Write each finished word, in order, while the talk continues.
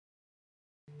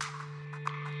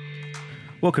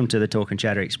Welcome to the Talk and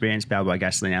Chatter Experience powered by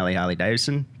Gasoline Alley Harley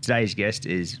Davidson. Today's guest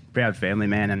is proud family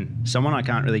man and someone I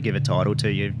can't really give a title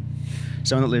to. You,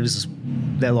 someone that lives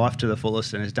their life to the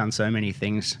fullest and has done so many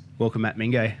things. Welcome, Matt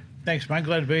Mingay. Thanks, mate.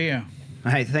 Glad to be here.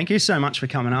 Hey, thank you so much for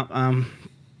coming up.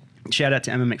 Shout out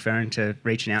to Emma McFerrin to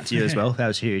reaching out to you as well. That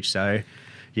was huge. So,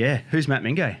 yeah, who's Matt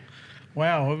Mingay?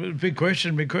 Wow, big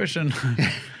question.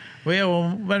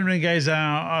 Well, Matt Mingay's,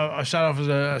 I started off as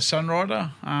a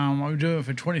sunrider. I've been doing it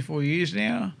for 24 years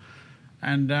now,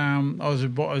 and I was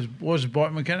a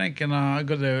bike mechanic, and I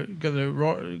got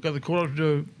the call up to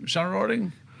do sun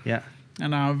riding. Yeah.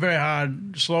 And a very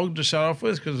hard slog to start off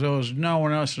with because there was no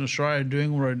one else in Australia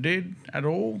doing what I did at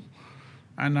all.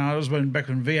 And I was back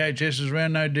when VHS was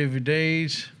around, no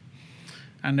DVDs,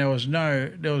 and there was no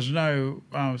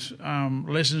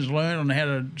lessons learned on how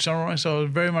to sunrise. So it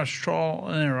was very much trial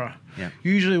and error. Yeah.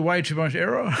 Usually way too much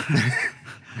error,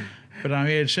 but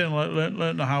yeah, certainly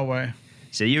learned the hard way.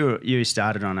 So you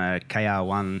started on a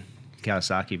KR1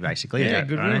 Kawasaki basically. Yeah,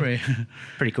 good memory.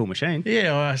 Pretty cool machine.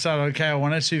 Yeah, I started on a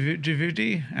KR1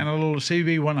 250 and a little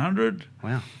CB100.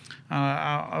 Wow.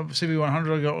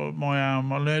 CB100, I got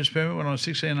my learner's permit when I was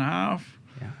 16 and a half.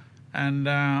 Yeah. And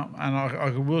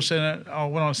I could wheel set it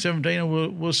when I was 17. I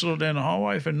wheeled it down the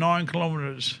highway for 9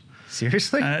 kilometres.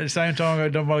 Seriously? And at the same time, I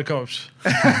got done by the cops.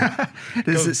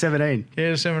 This is at 17.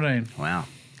 Yeah, 17. Wow,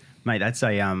 mate,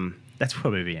 that's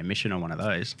probably a mission on one of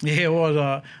those. Yeah, it was.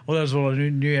 Well, that's what I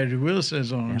knew how to do wheel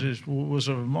sets on. Yeah. Just was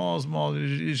sort of miles. You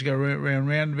used to go around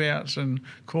roundabouts and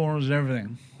corners and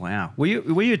everything. Wow. Were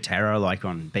you a terror like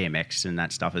on BMX and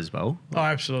that stuff as well? Oh,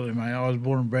 absolutely, mate. I was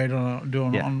born and bred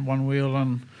on one wheel,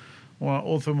 and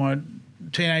all through my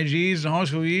teenage years and high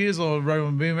school years, I rode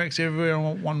on BMX everywhere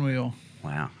on one wheel.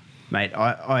 Wow, mate.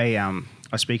 I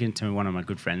was speaking to one of my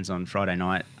good friends on Friday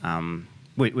night.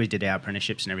 We did our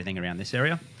apprenticeships and everything around this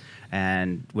area,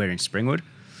 and we're in Springwood.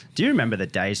 Do you remember the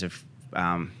days of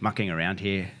mucking around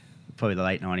here? Probably the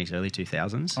late 90s, early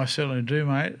 2000s. I certainly do,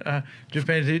 mate.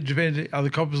 Japan, are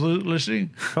the cops listening?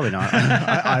 Probably not.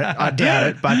 I doubt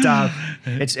it, but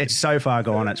it's so far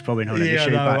gone. It's probably not an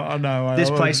issue. I know. This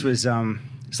place was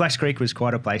Slash Creek was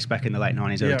quite a place back in the late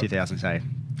 90s, early 2000s. Hey.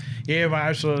 Yeah, mate,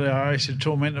 absolutely. I used to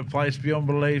torment the place beyond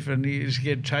belief, and you just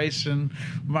get chased and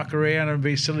muck around and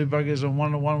be silly buggers on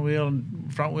one wheel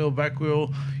and front wheel, back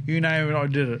wheel, you name it, I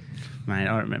did it. Mate,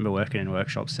 I remember working in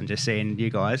workshops and just seeing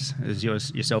you guys, it was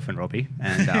yourself and Robbie,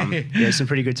 and yeah, some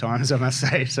pretty good times, I must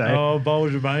say. So. Oh,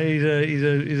 Bulger, mate,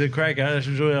 he's a cracker. That's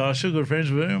for sure. I'm still good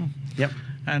friends with him. Yep.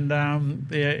 And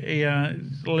he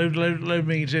led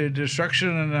me to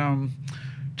destruction and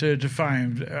to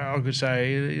fame, I could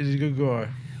say. He's a good guy.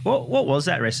 What was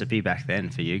that recipe back then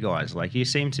for you guys? Like, you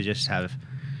seem to just have,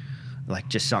 like,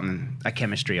 just something, a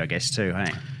chemistry, I guess, too,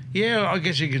 hey? Yeah, I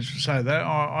guess you could say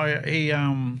that.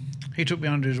 He took me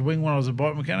under his wing when I was a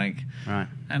bike mechanic. Right.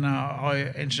 And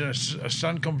I entered a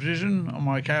stunt competition on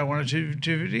my KR1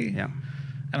 250. Yeah.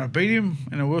 And I beat him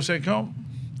in a wheel set comp.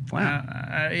 Wow.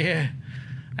 Yeah.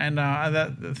 And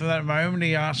from that moment,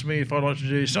 he asked me if I'd like to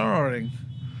do sunriding.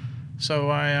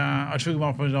 So I took him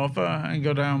up on his offer and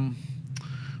got,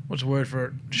 what's the word for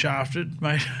it? Shafted,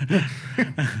 mate.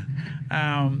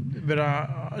 But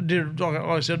I did, like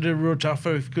I said, I did real tough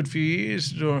for a good few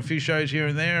years, doing a few shows here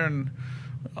and there, and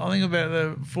I think about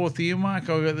the 4th year mark,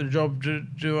 I got the job to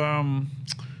do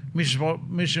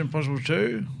Mission Impossible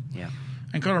 2. Yeah.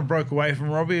 And kind of broke away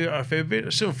from Robbie a fair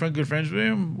bit. Still good friends with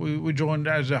him. We joined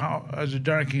as a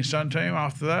Donor King stunt team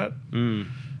after that. Mm.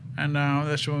 And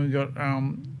that's when we got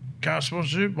car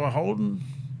sponsorship by Holden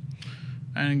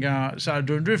and started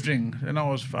doing drifting. And I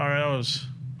was far out.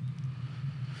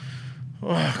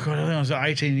 I think it was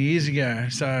 18 years ago.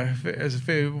 So it was a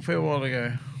fair while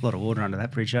ago. A lot of water under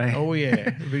that bridge, eh? Oh,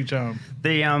 yeah. Big time.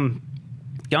 The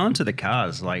going to the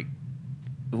cars, like,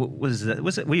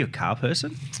 were you a car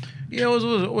person? Yeah,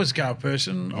 I was a car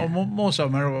person. Yeah. Or more so a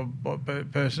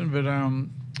motorbike person. But,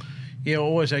 yeah, I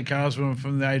always had cars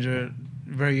from the age of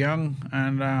very young.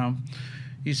 And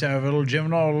used to have a little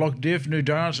Gemini, a lock diff, new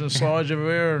donuts and slides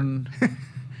everywhere. And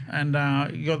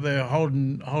you got the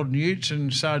Holden Utes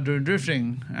and started doing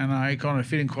drifting. And it kind of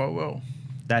fit in quite well.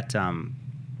 That,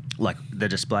 like the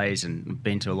displays and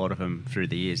been to a lot of them through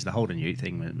the years, the Holden Ute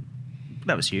thing,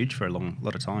 that was huge for a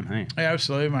lot of time, hey? Yeah,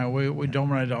 absolutely, mate. We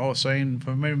dominated the whole scene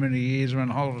for many, many years around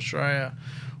the whole of Australia.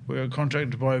 We were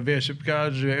contracted by VS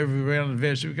Supercars to do every round of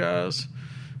VS Supercars,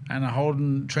 and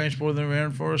Holden transported them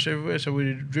around for us everywhere. So we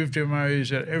did drift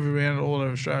demos at every round all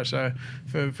over Australia.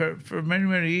 So for many,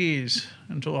 many years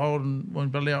until Holden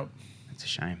went belly up. That's a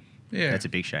shame. Yeah. That's a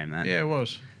big shame, that. Yeah, it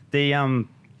was. The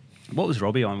what was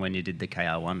Robbie on when you did the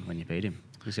KR1 when you beat him?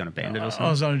 Was he on a Bandit or I something?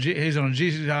 was on he's on a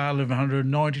GCR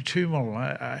 1192 model.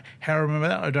 How I remember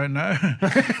that, I don't know.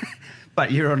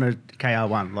 But you're on a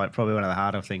KR1, like probably one of the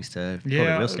harder things to probably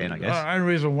wheel stand, I guess. The only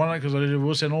reason I won it because I did a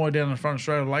wheel stand all the way down the front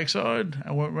straight of Lakeside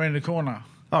and went around the corner.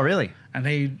 Oh, really? And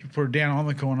he put it down on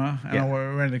the corner, and I went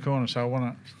around the corner, so I won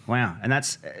it. Wow. And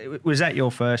was that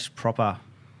your first proper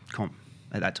comp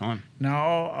at that time? No,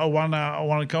 I won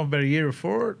a comp about a year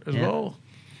before it as well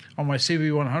on my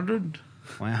CB100.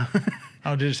 Wow.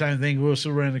 I did the same thing. We were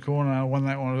still around the corner. I won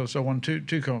that one, so I won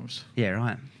two comps. Yeah,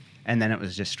 right. And then it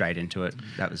was just straight into it.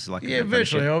 That was like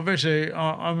virtually.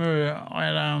 I remember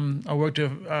I worked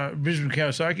at Brisbane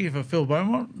Kawasaki for Phil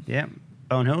Beaumont. Yeah,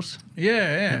 Bowen Hills.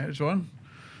 Yeah, that's one.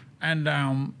 And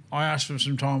I asked for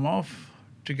some time off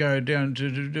to go down to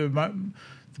do the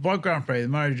Bike Grand Prix, the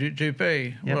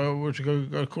MotoGP, which I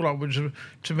got called up, which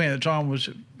to me at the time was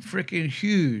freaking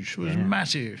huge. It was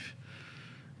massive.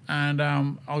 And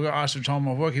I got asked for time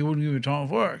off work. He wouldn't give me time off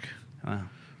work. Wow.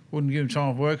 Wouldn't give him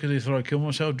time off work because he thought I'd kill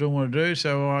myself doing what I do,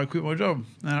 so I quit my job.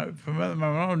 And from that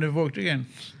moment on, I never worked again.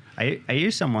 Are you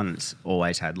someone that's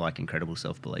always had like incredible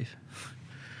self-belief?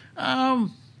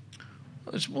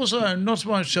 It's more so not so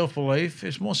much self-belief.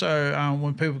 It's more so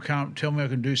when people can't tell me I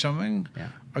can do something,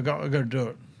 I got to do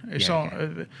it. It's not.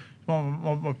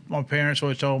 My parents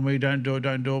always told me, don't do it,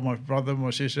 don't do it. My brother,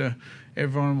 my sister,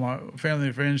 everyone, my family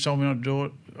and friends told me not to do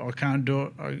it. I can't do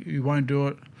it. You won't do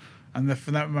it. And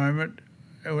from that moment,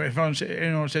 if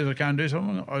anyone says I can't do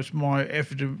something, it's my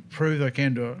effort to prove that I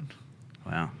can do it.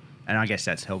 Wow. And I guess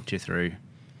that's helped you through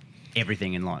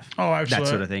everything in life. Oh, absolutely. That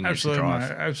sort of thing. Absolutely, drive.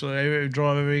 mate, absolutely. Every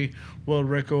drive, every world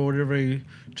record, every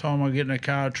time I get in a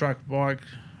car, truck, bike,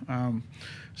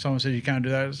 someone says you can't do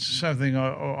that. It's the same thing.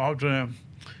 I've done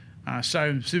a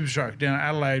same super truck down at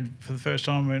Adelaide for the first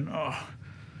time in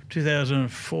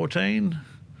 2014.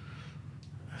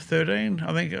 13,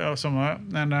 I think, or something like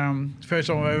that. And first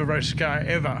time I ever raced a car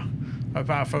ever,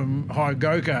 apart from high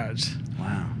go-karts.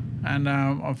 Wow. And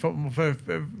I thought my very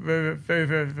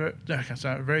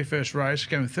first race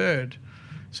came third.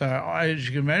 So as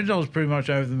you can imagine, I was pretty much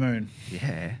over the moon.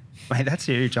 Yeah. Mate, that's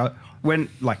huge. When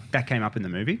that came up in the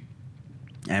movie,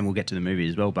 and we'll get to the movie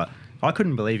as well, but I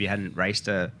couldn't believe you hadn't raced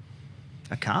a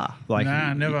car.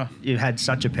 Nah, never. You had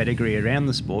such a pedigree around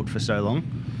the sport for so long.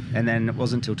 And then it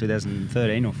wasn't until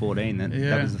 2013 or 14 that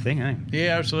was the thing, eh?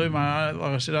 Yeah, absolutely, mate.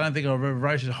 Like I said, I don't think I've ever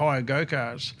raced higher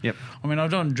go-karts. Yep. I mean,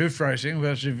 I've done drift racing, but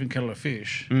that's a different kettle of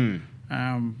fish.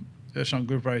 That's not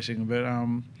good racing, but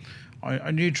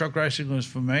I knew truck racing was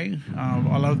for me.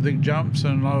 I love big jumps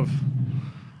and I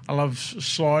love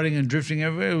sliding and drifting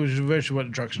everywhere, which is virtually what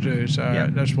the trucks do. So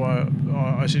that's why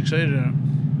I succeeded in it.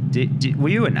 Were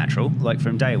you a natural,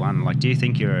 from day one? Do you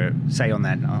think you're, say, on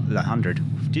that the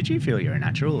 100, did you feel you're a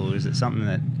natural, or is it something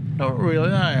that... Not really,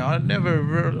 no. I never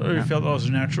really felt I was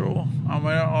a natural. I mean,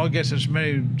 I guess it's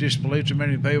many disbelief to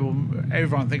many people.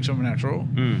 Everyone thinks I'm a natural.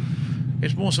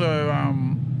 It's more so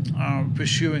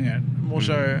pursuing it. More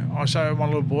so, I say my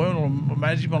little boy, or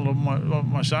Magic,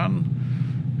 my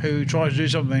son, who tries to do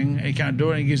something, he can't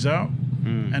do it, and he gives up.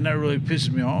 And that really pisses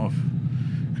me off.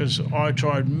 Because I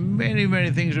tried many, many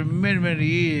things for many, many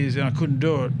years and I couldn't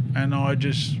do it. And I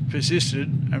just persisted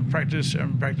and practiced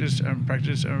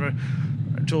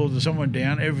until the sun went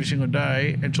down every single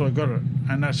day until I got it.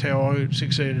 And that's how I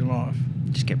succeeded in life.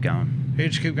 Just kept going. Yeah,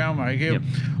 just keep going, mate. Yep.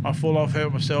 I fall off,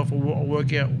 hurt myself, or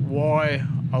work out why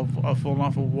I've fallen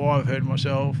off or why I've hurt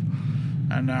myself.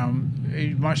 And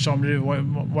most time I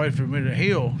didn't wait for me to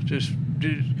heal. Just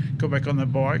got back on the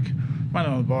bike. Went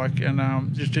on the bike and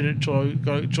just did it until I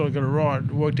got it right.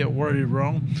 Worked out what I did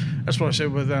wrong. That's what I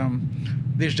said with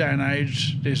this day and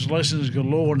age. There's lessons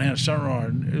galore on how to stunt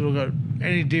ride. You'll go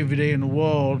any DVD in the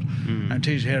world and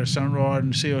teach you how to stunt ride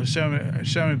and see so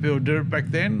many people did it back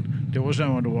then. There was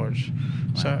no one to watch,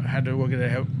 so I had to work it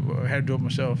out how to do it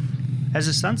myself. Has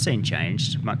the stunt scene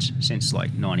changed much since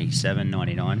 97,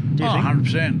 99? Do you think?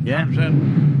 100%. Yeah.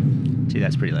 100%. Gee,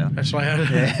 that's pretty loud. That's loud.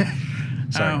 Yeah.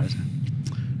 Sorry.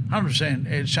 100%.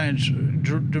 It changed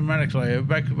dramatically.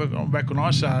 Back when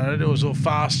I started, it was all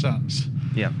fast stunts.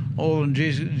 Yeah. All in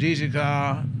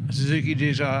GZR, Suzuki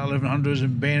GZR 1100s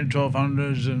and Bandit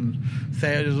 1200s and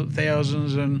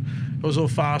thousands, and it was all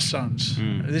fast stunts.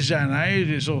 This day and age,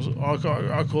 it's all, I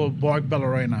call it bike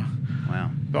ballerina. Wow.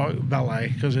 Ballet,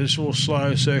 because it's all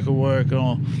slow circle work and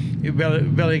all. Your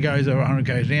belly goes over 100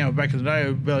 k's an hour. Back in the day,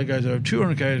 your belly goes over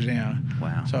 200 k's an hour.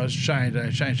 Wow. So it's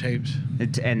changed heaps.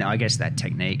 And I guess that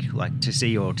technique, like to see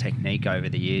your technique over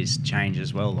the years change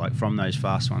as well, like from those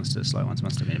fast ones to the slow ones,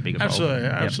 must have been a big evolve.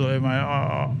 Absolutely, mate.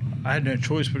 I had no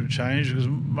choice but to change because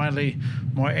mainly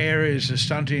my areas of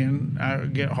stunting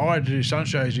get hired to do stunt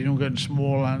shows. You're getting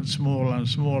smaller and smaller and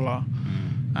smaller.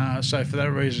 So for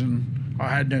that reason, I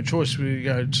had no choice but to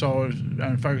go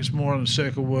and focus more on the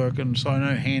circle work and so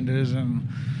no handers and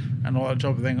all that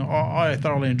type of thing. I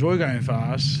thoroughly enjoy going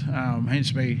fast,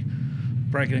 hence me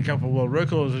breaking a couple of world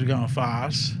records of going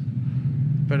fast.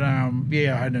 But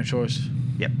yeah, I had no choice.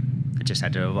 Yep. It just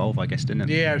had to evolve, I guess, didn't it?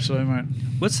 Yeah, absolutely, mate.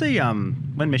 What's the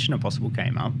when Mission Impossible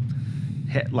came up,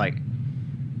 like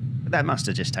that must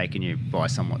have just taken you by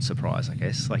somewhat surprise, I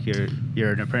guess. Like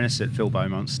you're an apprentice at Phil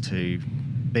Beaumont's to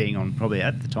being on probably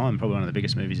at the time one of the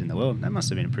biggest movies in the world. That must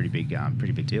have been a pretty big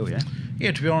deal, yeah.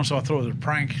 Yeah, to be honest, I thought it was a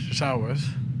prank to start with.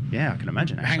 Yeah, I can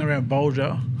imagine. Actually. Hang around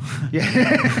Bulger.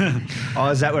 Yeah. Oh,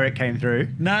 is that where it came through?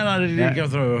 No, I didn't go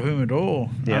through him at all.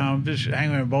 Yeah. Just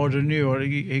hang around Bulger, knew what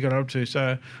he got up to.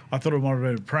 So I thought it might have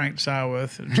been a prank to start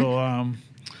with until I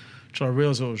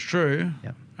realised it was true.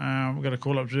 Yep. We got a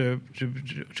call up to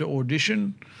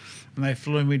audition, and they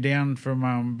flew me down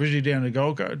from Brisbane down to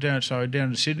down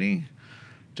to Sydney,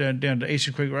 down to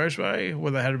Eastern Creek Raceway,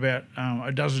 where they had about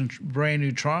a dozen brand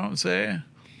new Triumphs there.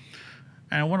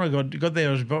 And when I got there,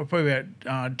 there was probably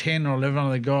about 10 or 11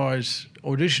 other guys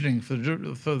auditioning for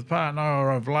the part, and I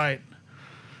arrived late.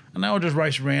 And they were just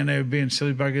racing around there, being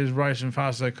silly buggers, racing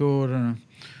fast as they could, and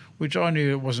which I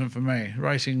knew it wasn't for me.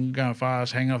 Racing, going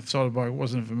fast, hanging off the side of the bike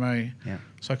wasn't for me. Yeah.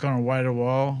 So I kind of waited a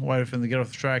while, waited for them to get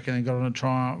off the track, and then got on a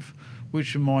Triumph,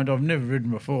 which in mind I've never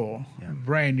ridden before,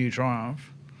 brand new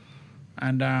Triumph.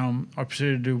 And I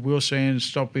proceeded to do wheel stands,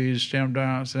 stoppies, down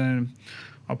dance, and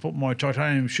I put my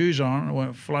titanium shoes on. I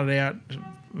went flat out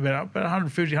about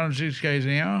 150, 160 k's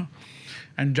an hour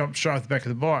and jumped straight off the back of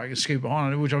the bike and ski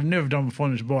behind it, which I've never done before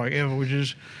on this bike ever, which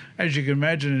is, as you can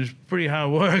imagine, is pretty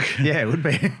hard work. Yeah, it would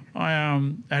be. I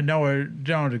had nowhere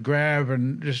to grab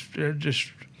and just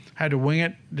had to wing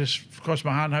it, just cross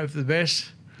my heart and hope for the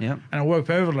best. Yeah. And it worked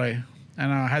perfectly.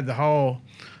 And I had the whole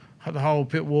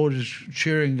pit wall just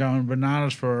cheering, going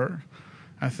bananas for it.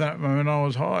 At that moment, I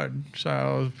was hired, so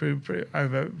I was pretty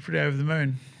over the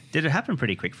moon. Did it happen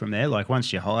pretty quick from there? Like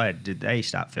once you're hired, did they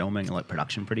start filming like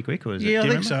production pretty quick? Or I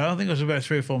think so. I think it was about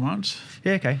 3 or 4 months.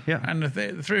 Yeah, okay, yeah. And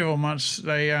the 3 or 4 months,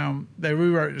 they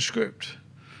rewrote the script.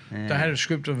 Yeah. They had a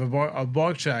script of a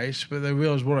bike chase, but they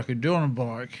realised what I could do on a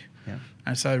bike,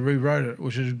 and so they rewrote it,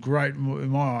 which is great in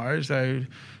my eyes. They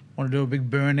want to do a big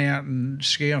burnout and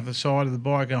ski off the side of the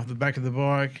bike and off the back of the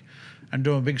bike, and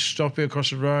doing a big stop here across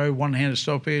the road, one-handed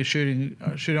stop here, shooting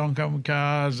oncoming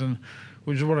cars, and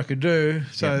which is what I could do.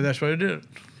 So that's why I did it.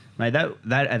 Mate, that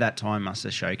at that time must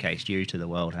have showcased you to the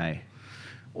world, hey?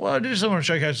 Well, I did something to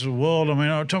showcase to the world. I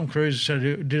mean, Tom Cruise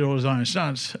did all his own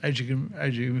stunts, as you can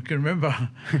remember.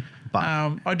 But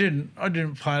I didn't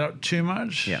play it up too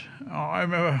much. Yeah. I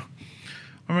remember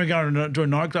going to a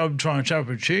nightclub trying to chat up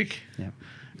a chick. Yeah.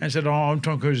 And said, "Oh, I'm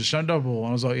Tom Cruise's stunt double." And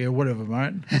I was like, "Yeah, whatever,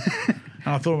 mate."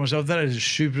 And I thought to myself, that is the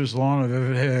stupidest line I've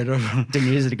ever heard of. Didn't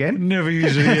use it again? Never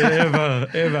use it again,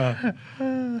 ever.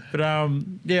 But I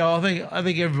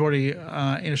think everybody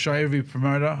in Australia, every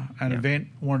promoter and event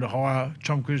wanted to hire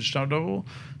Tom Cruise's stunt double.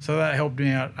 So that helped me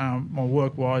out my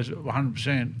work-wise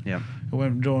 100%. Yeah. I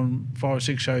went from doing 5 or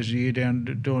 6 shows a year down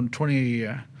to doing 20 a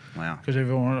year. Wow. Because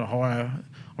everyone wanted to hire.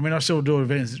 I mean, I still do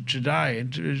events today,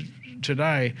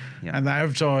 and they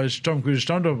advertise Tom Cruise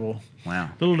stunt double. Wow.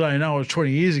 Little do you know, it was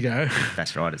 20 years ago.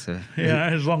 That's right. It's a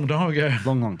it was a long time ago.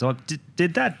 Long time.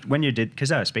 Did that when you did, because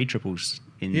there were speed triples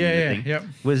in the thing. Yep.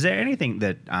 Was there anything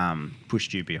that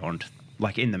pushed you beyond,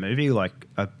 like in the movie, like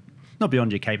not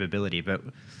beyond your capability, but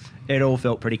it all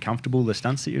felt pretty comfortable, the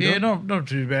stunts that you did? Yeah, not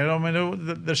too bad. I mean,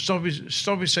 the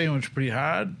stoppie scene was pretty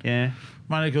hard. Yeah.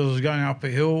 Mainly because I was going up a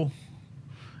hill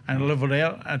and leveled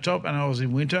out at top, and I was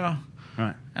in winter.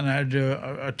 Right. And I had to do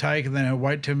a take, and then I'd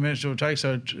wait 10 minutes to a take,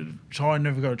 so I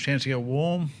never got a chance to get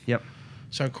warm. Yep.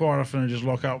 So quite often I just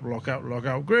lock up,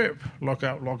 grip, lock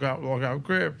up,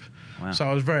 grip. Wow.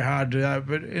 So it was very hard to do that.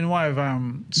 But in the way of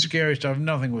scary stuff,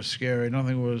 nothing was scary.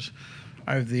 Nothing was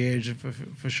over the edge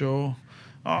for sure.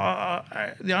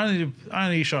 The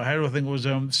only issue I had, I think, was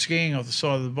skiing off the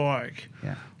side of the bike.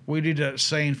 Yeah. We did that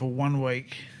scene for 1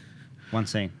 week. One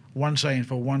scene. One scene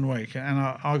for 1 week, and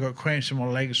I got cramps in my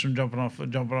legs from jumping off,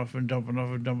 every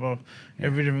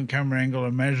different camera angle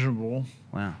imaginable.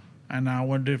 Wow. And I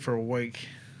went to do it for a week.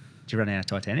 Did you run out of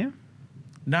titanium?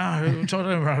 No,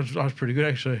 titanium I was pretty good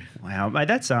actually. Wow, mate,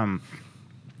 that's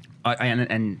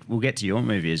And we'll get to your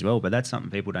movie as well, but that's something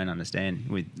people don't understand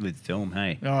with film.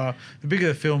 Hey, The bigger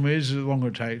the film is, the longer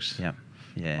it takes. yeah,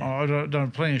 yeah, I've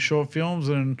done plenty of short films,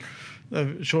 and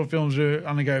the short films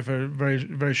only go for a very,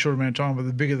 very short amount of time. But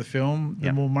the bigger the film,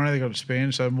 the more money they got to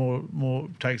spend, so more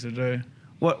takes to do.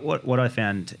 What I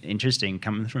found interesting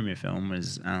coming from your film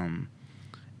was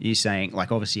you saying,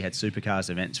 like, obviously you had supercars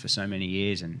events for so many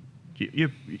years, and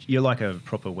you're like a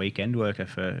proper weekend worker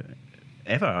for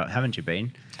ever, haven't you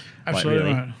been?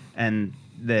 Absolutely. Like, really? And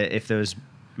if there was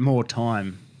more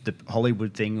time, the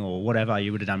Hollywood thing or whatever,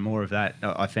 you would have done more of that.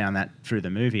 I found that through the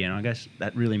movie, and I guess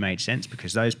that really made sense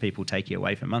because those people take you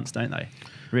away for months, don't they?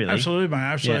 Really? Absolutely, mate.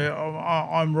 Absolutely. Yeah.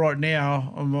 I'm right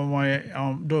now.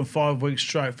 I'm doing 5 weeks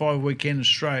straight, 5 weekends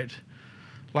straight.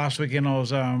 Last weekend I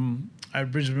was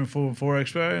at Brisbane for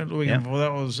Expo. The weekend before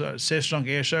that was Cessnock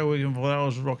Air Show. The weekend before that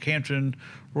was Rockhampton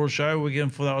Road Show. The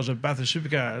weekend before that was at Bathurst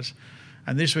Supercars.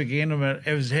 And this weekend I'm at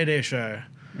Evans Head Air Show.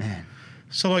 Man.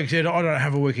 So like I said, I don't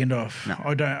have a weekend off. No.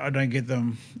 I don't get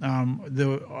them.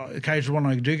 The occasional one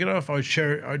I do get off, I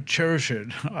cherish it.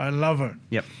 I love it.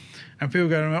 Yep. And people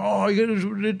go to me, oh,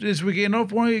 you get this weekend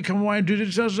off? Why don't you come away and do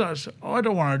this? I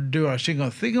don't want to do a single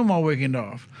thing on my weekend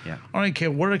off. Yeah. I don't care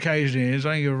what occasion it is.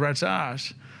 I don't give a rat's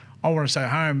ass. I want to stay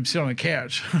home, sit on the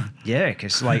couch. Yeah,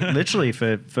 because like literally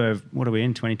for what are we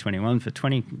in 2021? For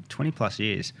 20 plus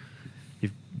years,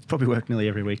 you've probably worked nearly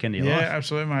every weekend of your life. Yeah,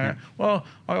 absolutely, mate. Yeah. Well,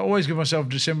 I always give myself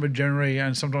December, January,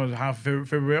 and sometimes half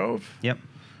February off. Yep.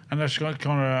 And that's kind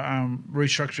of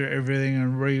restructure everything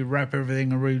and rewrap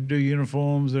everything and redo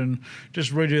uniforms and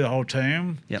just redo the whole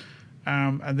team. Yep.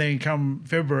 And then come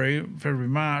February,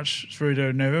 March through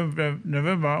to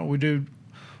November, we do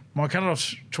my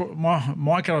cut-off's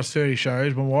 30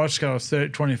 shows. My wife's cut-off's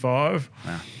 25.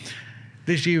 Wow.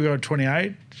 This year we got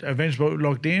 28 events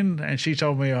locked in, and she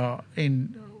told me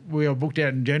we are booked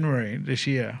out in January this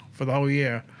year for the whole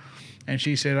year. And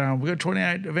she said, we got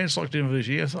 28 events locked in for this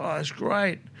year. I thought, oh, that's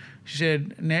great. She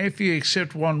said, now if you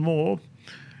accept one more,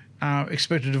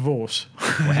 expect a divorce.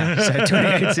 Wow. So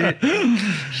 28's it.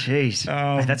 Jeez.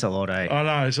 Mate, that's a lot, eh? I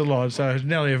know, it's a lot. So it's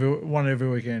nearly one every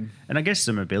weekend. And I guess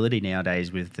the mobility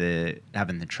nowadays with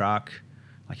having the truck,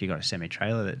 like you got a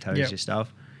semi-trailer that tows your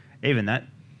stuff. Even that,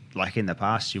 like in the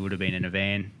past, you would have been in a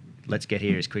van. Let's get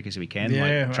here as quick as we can.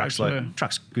 Yeah, like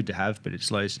truck's good to have, but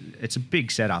it's a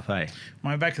big setup, hey?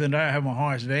 Back in the day, I had my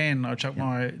highest van. I chucked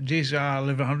my GSR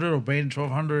 1100 or Band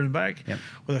 1200 in the back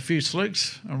with a few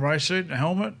slicks, a race suit, a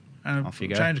helmet, and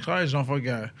change of clothes, and off I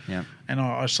go. Yeah. And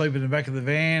I sleep in the back of the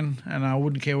van, and I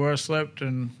wouldn't care where I slept.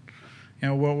 And you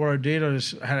know what I did, I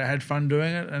just had fun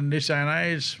doing it. And this day and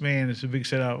age, man, it's a big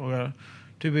setup. I got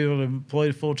 2 people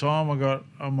employed full time. I got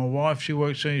my wife.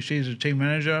 She's a team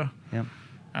manager. Yep.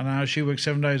 And she works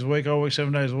 7 days a week. I work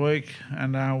 7 days a week,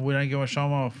 and we don't get much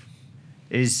time off.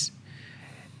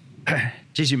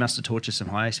 Geez, you must have tortured some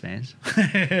high ace fans.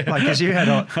 Because you had,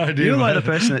 you were like the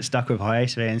person that stuck with high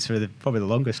ace fans for probably the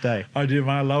longest day. I do,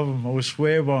 mate. I love them. I will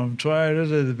swear by them. They're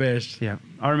the best. Yeah,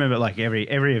 I remember like every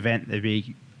event there'd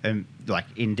be like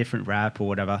in different rap or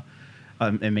whatever. A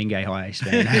Mingay high ace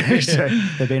fan. So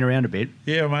they've been around a bit.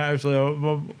 Yeah, mate.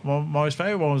 Absolutely. My most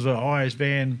favourite one was the high ace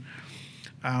van.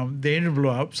 The engine blew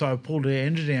up, so I pulled the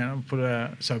engine down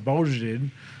and so Bolger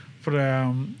did, put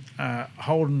a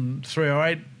Holden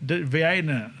 308 V8 in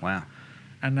it. Wow.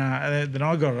 And then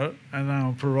I got it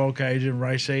and put a roll cage and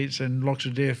race seats and locks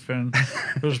of diff, and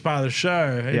it was part of the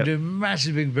show. It did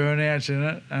massive big burnouts in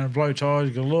it and blow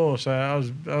tyres galore, so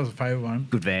that was a favourite one.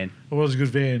 Good van. It was a good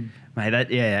van. Mate,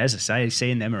 as I say,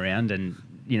 seeing them around and,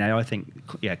 you know, I think,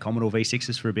 Commodore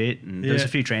V6s for a bit, and there was a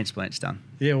few transplants done.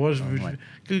 Yeah, it was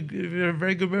good,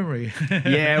 very good memory.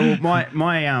 Yeah, well,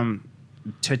 my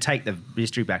to take the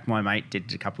history back, my mate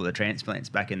did a couple of the transplants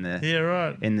back in the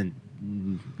in the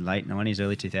late 90s,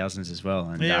 early 2000s as well,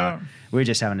 and we were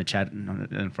just having a chat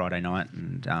on Friday night,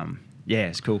 and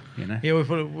it's cool, you know. Yeah, we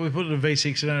put the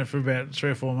V6 in it for about 3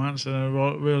 or 4 months, and it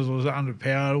was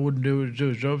underpowered, it wouldn't do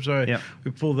its job, so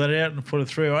we pulled that out and put a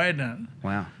 308 in it.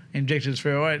 Wow. Injected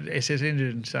 308 SS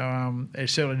engine, so it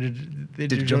certainly did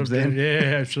the jobs then.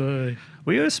 Yeah, absolutely.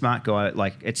 Were you a smart guy?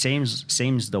 Like, it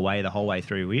seems the way the whole way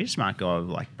through. Were you a smart guy with,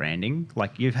 like, branding?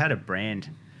 Like, you've had a brand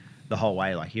the whole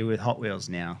way. Like, you're with Hot Wheels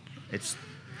now. It's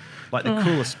like the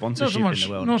coolest sponsorship in the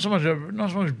world. Not so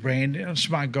much branding,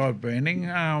 smart guy branding.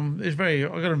 It's very.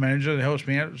 I got a manager that helps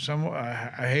me out somewhat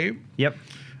a heap. Yep.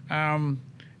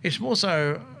 It's more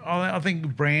so. I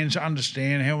think brands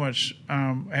understand how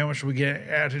much we get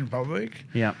out in public.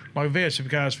 Yeah. Like V8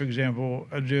 Supercars, for example,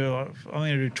 I think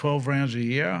I do 12 rounds a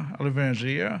year, 11 rounds a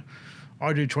year.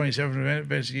 I do 27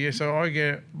 events a year, so I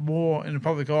get more in the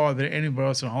public eye than anybody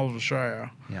else in the whole of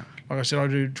Australia. Yeah. like I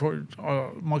said,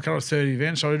 my cut off 30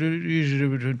 events. So I usually do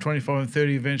between 25 and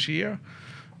 30 events a year.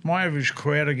 My average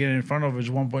crowd I get in front of is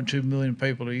 1.2 million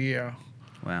people a year.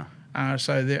 Wow.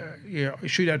 So you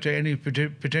shoot out to any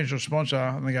potential sponsor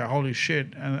and they go, holy shit.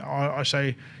 And I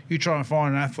say, you try and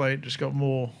find an athlete that's got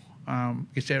more,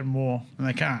 gets out more, and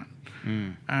they can't.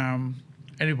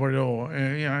 Anybody at all.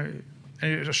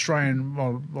 It's Australian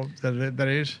model that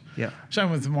is. Yeah.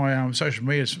 Same with my social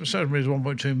media. Social media is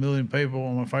 1.2 million people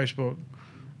on my Facebook,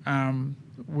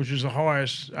 which is the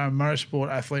highest motorsport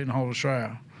athlete in the whole of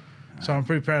Australia. So I'm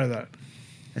pretty proud of that.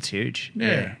 That's huge.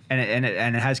 Yeah. And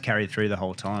it has carried through the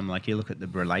whole time. Like you look at the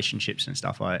relationships and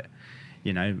stuff like,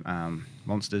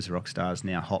 Monsters, Rockstars,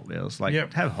 now Hot Wheels. Like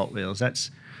have Hot Wheels.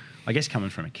 That's, I guess, coming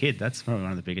from a kid, that's probably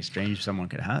one of the biggest dreams someone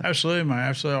could have. Absolutely, mate.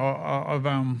 Absolutely. I've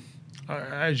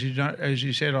as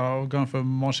you said, I've gone from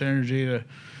Monster Energy to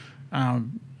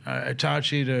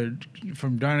Hitachi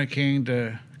from Donut King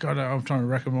to God. I'm trying to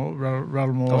rattle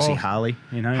them all Obviously off. Harley,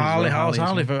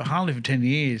 Harley for 10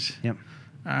 years. Yep.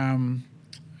 And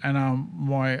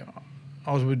I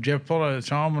was with Jeff Pollard at the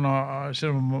time, and I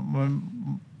said,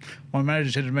 my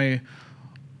manager said to me,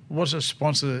 "What's a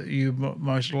sponsor that you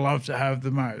most love to have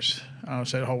the most?" And I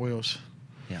said, "Hot Wheels."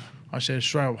 Yeah. I said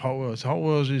straight up, Hot Wheels. Hot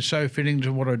Wheels is so fitting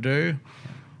to what I do.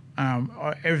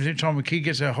 Every time a kid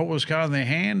gets a Hot Wheels car in their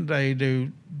hand, they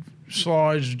do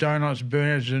slides, donuts,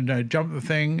 burnouts, and they jump the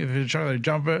thing. If it's a truck, they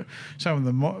jump it. Some of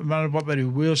the motorbike, they do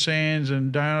wheel sands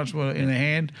and donuts in their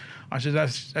hand. I said,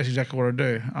 that's exactly what I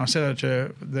do. I said that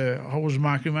to the Hot Wheels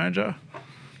marketing manager,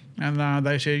 and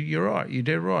they said, you're right, you're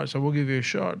dead right, so we'll give you a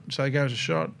shot. So they gave us a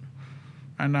shot,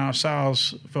 and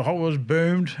sales for Hot Wheels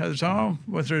boomed at the time,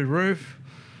 went through the roof.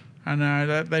 And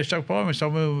they stuck by me. So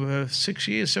I'm with 6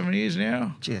 years, 7 years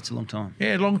now. Gee, that's a long time.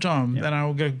 Yeah, long time. Yep. And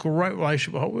I've got a great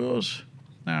relationship with Hot Wheels.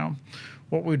 Now,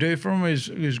 what we do for them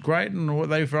is great, and what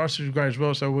they for us is great as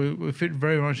well. So we fit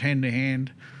very much hand to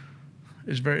hand.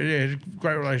 It's it's a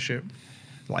great relationship.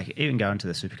 Like even going to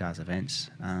the supercars events,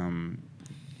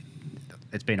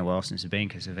 it's been a while since I've been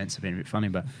because events have been a bit funny.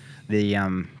 But the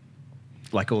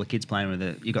like all the kids playing with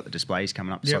you got the displays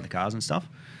coming up beside the cars and stuff.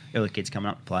 All the kids coming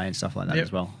up to play and stuff like that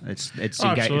as well. It's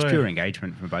pure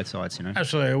engagement from both sides,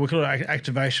 Absolutely, we call it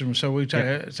activation. So we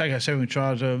take ourselves in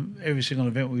charge of every single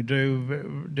event we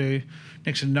do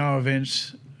next to no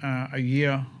events a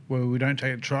year where we don't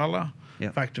take a trailer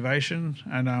for activation,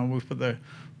 and we've put the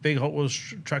big Hot Wheels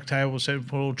track table set,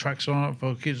 put all tracks on it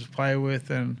for kids to play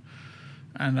with, and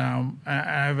I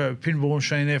have a pinball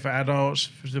machine there for adults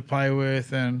to play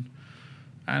with, and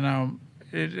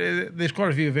there's quite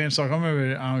a few events. Like I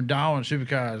remember Darwin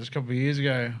Supercars a couple of years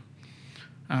ago.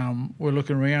 We're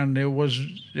looking around. There was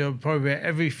probably about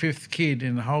every fifth kid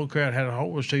in the whole crowd had a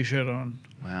Hot Wheels T-shirt on.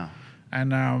 Wow!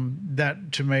 And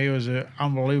that to me was an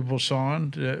unbelievable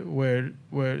sign where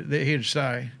they're here to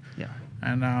stay. Yeah.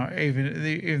 And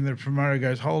even the promoter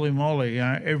goes, "Holy moly!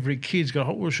 Every kid's got a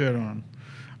Hot Wheels shirt on."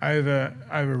 Over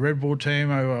Red Bull team,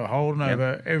 over Holden,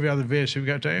 over every other VS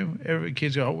Supercar team, every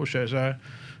kid's got a Hot Wheels shirt. So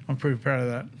I'm pretty proud of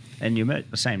that. And you're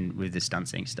same with the stunt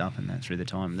seeing stuff and that through the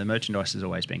time. The merchandise has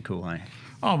always been cool, hey?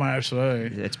 Oh, mate,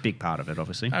 absolutely. It's a big part of it,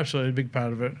 obviously. Absolutely, a big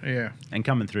part of it, yeah. And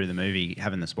coming through the movie,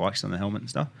 having the spikes on the helmet and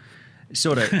stuff,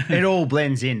 it all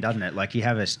blends in, doesn't it? Like you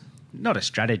have not a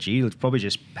strategy, it's probably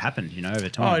just happened, over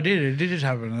time. Oh, it did just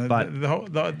happen.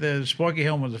 But the spiky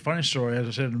helmet was a funny story, as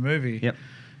I said in the movie. Yep.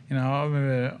 I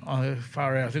remember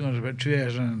far out, I think it was about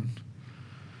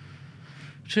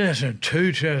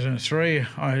 2002, 2003,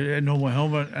 I had a normal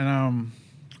helmet, and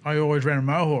I always ran a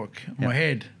mohawk on my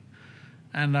head.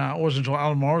 And it wasn't until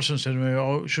Alan Morrison said to me,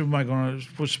 "Oh, should we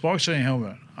put spikes on your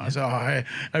helmet?" I said, "Oh, hey,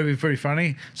 that'd be pretty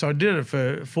funny." So I did it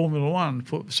for Formula One,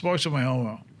 put spikes on my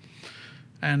helmet.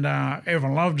 And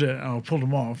everyone loved it, and I pulled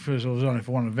them off because it was only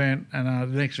for one event.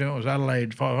 And the next event was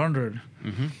Adelaide 500.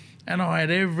 Mm-hmm. And I had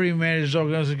every managed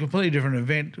dog. It was a completely different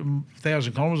event,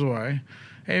 1,000 kilometres away.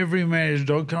 Every managed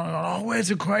dog coming on, "Oh, where's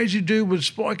the crazy dude with the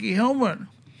spiky helmet?"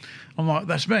 I'm like,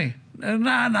 "That's me."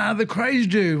 "No, the crazy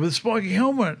dude with the spiky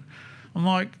helmet." I'm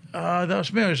like,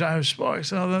 "That's me. I just have spikes."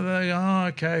 So they go, "Oh,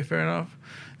 okay, fair enough."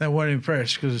 They weren't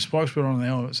impressed because the spikes were on the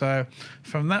helmet. So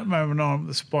from that moment on,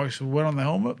 the spikes went on the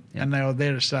helmet, and they were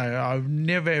there to stay. I've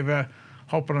never, ever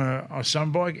hopped on a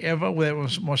sun bike ever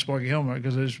without my spiky helmet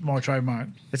because it's my trademark.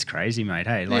 That's crazy, mate.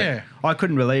 Hey, I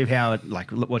couldn't believe how,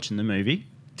 watching the movie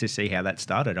to see how that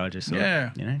started. I just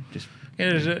thought, just...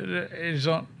 It is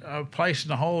a place in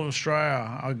the whole of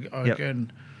Australia. I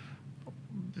can...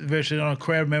 Virtually not a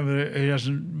crowd member who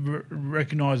doesn't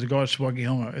recognise the guy's spiky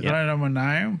helmet. If they don't know my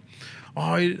name,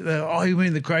 you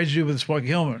mean the crazy dude with the spiky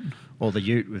helmet? Or the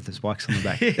ute with the spikes on the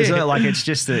back. Isn't it like it's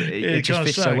just it just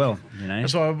fits so well, you know?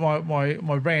 That's why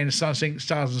my brand is Stars and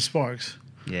Spikes.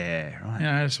 Yeah, right. You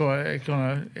know, that's why it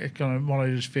kind of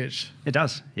motto just fits. It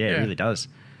does. Yeah, it really does.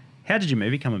 How did your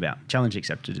movie come about? Challenge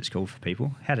Accepted, it's called for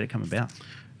people. How did it come about?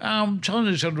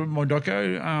 Challenge Accepted, my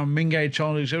doco, Mingay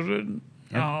Challenge Accepted.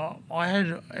 Yep. I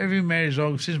had every managed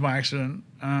dog since my accident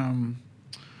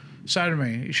say to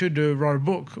me, you should write a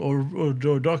book or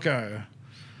do a doco.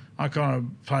 I kind of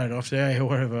played it off there or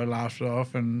whatever, laughed it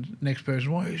off, and next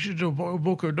person, well, you should do a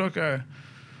book or a doco.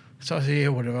 So I said, yeah,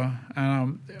 whatever.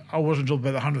 And I wasn't until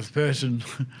about the 100th person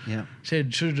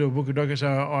said, should do a book or doco. So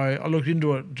I looked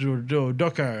into it to do a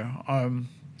doco.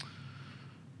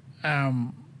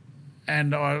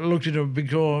 And I looked into it big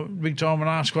time and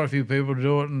asked quite a few people to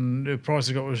do it, and the price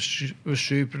I got was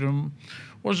stupid. And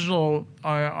wasn't all.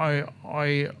 I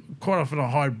quite often I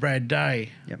hired Brad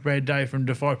Day. Yep. Brad Day from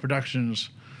Defy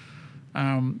Productions.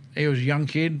 He was a young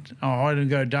kid. I hired him to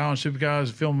go to Darwin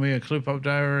Supercars, film me a clip up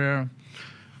there,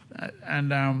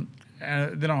 and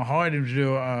then I hired him to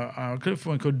do a clip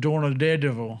for me called Dawn of the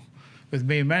Daredevil with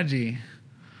me and Madgy.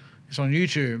 It's on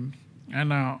YouTube.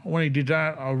 And when he did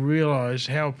that, I realised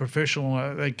how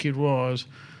professional that kid was,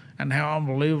 and how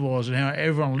unbelievable it was, and how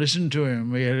everyone listened to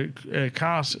him. We had a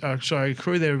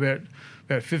crew there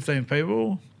about 15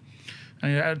 people,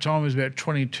 and at the time he was about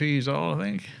 22 years old, I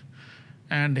think.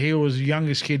 And he was the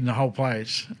youngest kid in the whole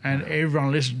place, and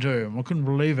everyone listened to him. I couldn't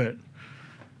believe it.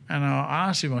 And I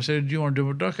asked him, I said, do you want to do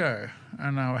a doco?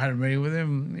 And I had a meeting with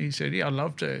him. He said, yeah, I'd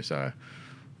love to. So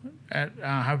it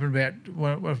happened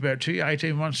about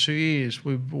 18 months, 2 years.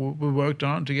 We worked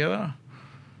on it together.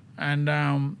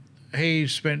 And he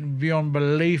spent beyond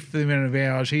belief the amount of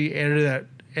hours. He edited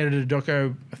the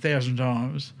doco 1,000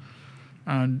 times.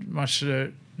 And much to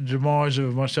the demise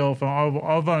of myself,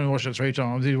 I've only watched it 3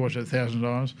 times. He's watched it 1,000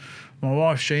 times. My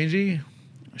wife, Sheensy,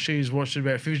 she's watched it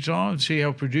about 50 times. She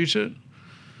helped produce it.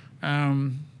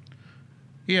 And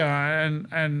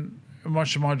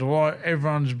much to my delight,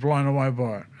 everyone's blown away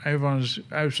by it. Everyone's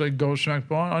absolutely gobsmacked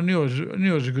by it. I knew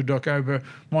it was a good doco, but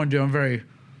mind you,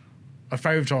 I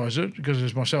favoritise it because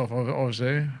it's myself,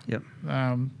 obviously. Yep.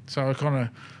 So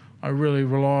I really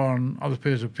rely on other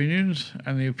people's opinions,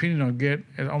 and the opinion I get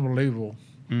is unbelievable.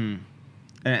 Mm.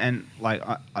 And like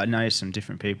I know some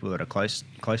different people that are close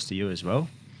to you as well,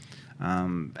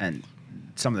 and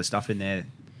some of the stuff in there,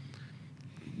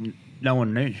 no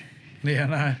one knew. Yeah, I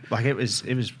know. Like it was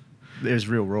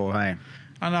real raw, hey.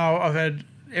 I know. I've had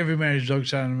every managed dog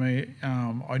saying to me,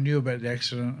 I knew about the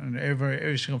accident, and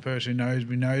every single person who knows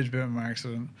me knows about my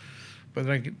accident, but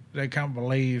they can't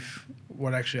believe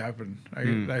what actually happened.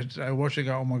 They watch it,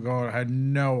 go, oh my God, I had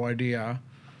no idea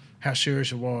how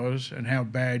serious it was and how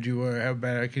bad you were, how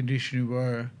bad a condition you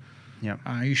were.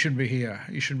 Yeah. You shouldn't be here.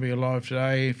 You shouldn't be alive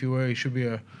today. If you were, you should be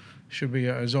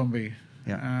a zombie.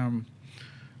 Yeah.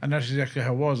 And that's exactly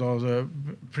how it was. I was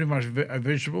pretty much a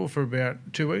vegetable for about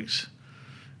 2 weeks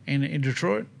in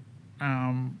Detroit.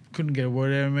 Couldn't get a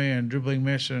word out of me, and dribbling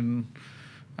mess, and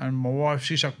my wife,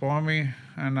 she stuck by me,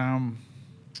 and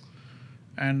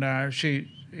she,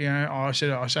 you know, I say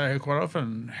to her quite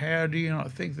often, how do you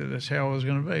not think that that's how I was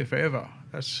going to be forever?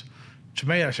 To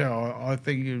me, that's how I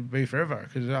think it'd be forever,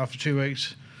 because after 2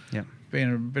 weeks,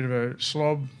 being a bit of a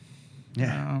slob,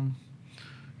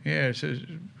 it's a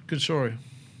good story.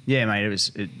 Yeah, mate. It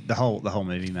was the whole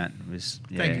movie, Matt. Was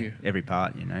Thank you. Every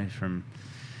part, you know, from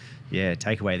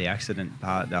take away the accident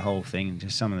part, the whole thing.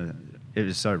 Just some of it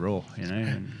was so raw, you know.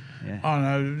 And, I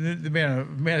know the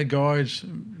amount of guys,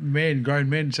 grown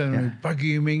men saying to me, "Buggy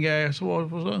you, Mingay." I said, "What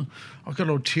was that?" I got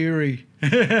all teary.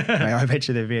 Mate, I bet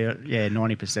you there'd be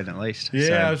 90% at least. Yeah,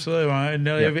 so, absolutely, mate. And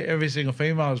every single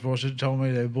female I've watched it told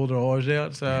me they pulled their eyes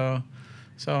out. So.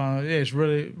 So, it's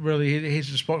really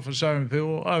hits the spot for so many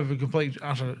people. Over complete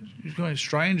utter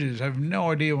strangers have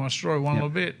no idea my story one little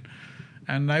bit.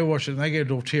 And they watch it and they get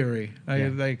all teary.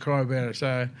 They cry about it.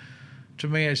 So, to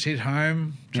me, it's hit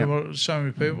home to so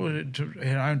many people,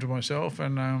 hit home to myself,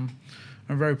 and I'm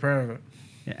very proud of it.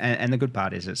 Yeah, and the good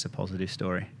part is it's a positive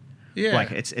story. Yeah. Like,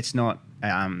 it's not,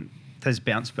 there's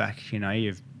bounce back, you know,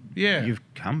 you've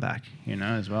come back, you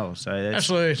know, as well. So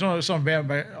absolutely, it's not bounce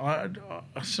back.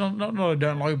 It's not I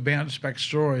don't like bounce back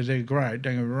stories. They're great.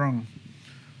 Don't get me wrong.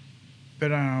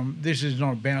 But this is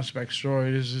not a bounce back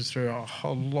story. This is through a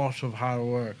whole lot of hard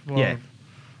work, a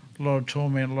lot of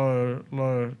torment, a lot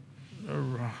of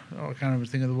I can't even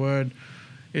think of the word.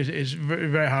 It's very,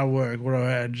 very hard work what I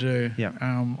had to do. Yeah.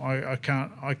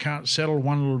 I can't settle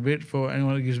one little bit for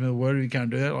anyone that gives me the word. You can't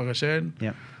do that, like I said.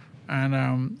 Yeah.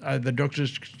 And the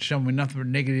doctors showed me nothing but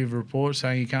negative reports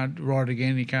saying you can't ride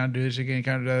again, you can't do this again, you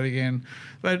can't do that again.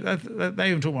 They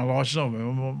even took my license off me,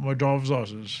 my driver's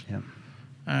license.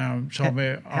 Yeah. Told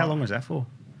me How long was that for?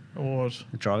 It was.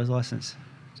 The driver's license?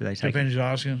 Do they take Depends who's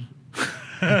asking.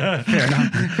 Fair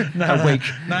enough. A week.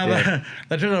 No, Yeah.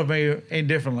 they took it off me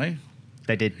indefinitely.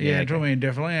 They did? Yeah, they okay. took me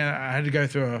indefinitely. And I had to go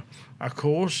through a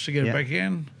course to get it back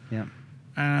in. Yeah.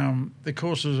 The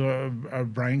course was a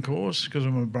brain course because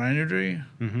of my brain injury.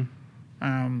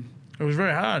 Mm-hmm. It was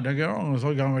very hard, don't get me wrong. It was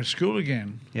like going back to school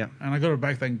again. Yeah. And I got it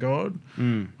back, thank God.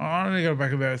 Mm. I only got it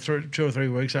back about 2 or 3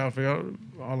 weeks after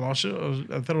I lost it.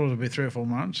 I thought it would be 3 or 4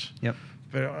 months. Yep.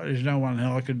 But there's no one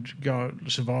how I could go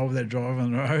survive without driving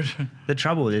on the road. The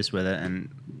trouble is with it, and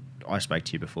I spoke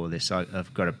to you before this,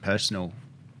 I've got a personal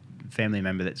family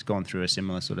member that's gone through a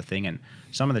similar sort of thing, and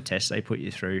some of the tests they put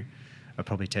you through are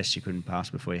probably tests you couldn't pass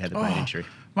before you had the brain injury.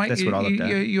 Mate, That's what I looked at.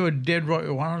 You were dead right.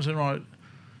 You're 100% right.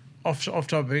 Off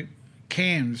topic,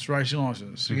 CAMS racing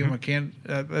license. To get my CAM,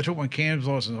 they took my CAMS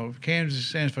license off. CAMS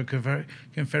stands for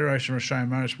Confederation of Australian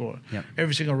Motorsport. Yep.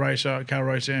 Every single car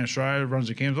racer in Australia runs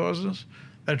a CAMS license.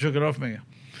 They took it off me.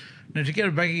 Now to get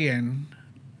it back again,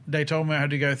 they told me I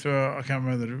had to go through. I can't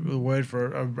remember the word for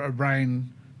it, a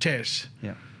brain test.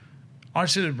 Yeah. I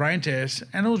did a brain test,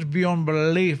 and it was beyond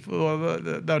belief what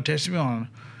they were testing me on.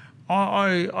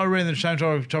 I ran the same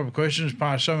type of questions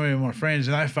past so many of my friends,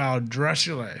 and they failed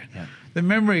drastically. Yeah. The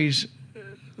memories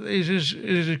is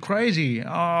just crazy. Oh,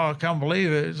 I can't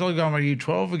believe it. It's like going back to year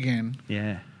 12 again.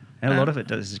 Yeah. And a lot of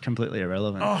it is completely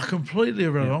irrelevant. Oh, completely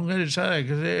irrelevant. I'm going to say that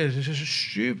because it's just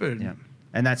stupid. Yeah.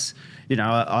 And that's,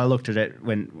 I looked at it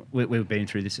when we've been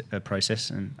through this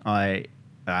process, and it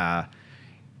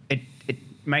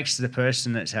makes the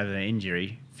person that's had an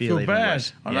injury feel even bad.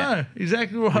 worse. I know,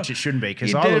 exactly right. Which it shouldn't be,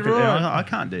 because You're I look dead at it, right. I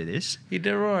can't do this. You're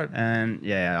dead right. And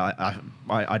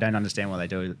I don't understand why they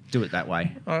do it that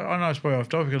way. I know it's probably off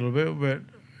topic a little bit, but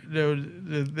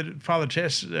the father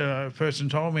test person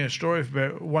told me a story for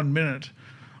about 1 minute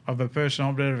of a person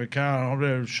hopped out of a car, hopped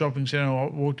out of a shopping centre,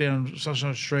 walked down such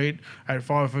and such street at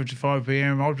 5:55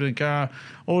 p.m, hopped in the car,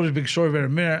 all this big story about a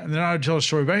minute, and then I would tell the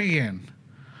story back again.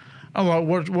 I'm like,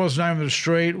 what was the name of the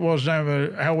street? What was the name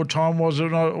of it? What time was it?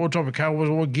 What type of car was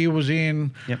it? What gear was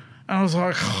in? Yep. And I was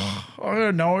like, I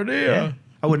had no idea. Yeah.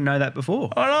 I wouldn't know that before.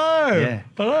 I know. Yeah.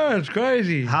 I know. It's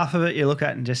crazy. Half of it you look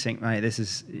at and just think, mate, this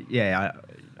is,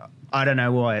 I don't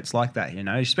know why it's like that,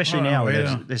 especially now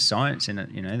where there's science in it,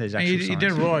 there's actual science. You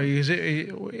did right. Because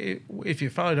if you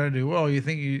fail, don't do well, you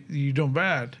think you're doing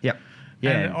bad. Yep.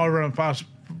 Yeah. And I run past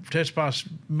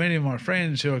many of my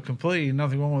friends who are completely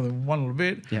nothing wrong with them one little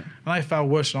bit, Yep. and they fail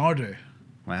worse than I do.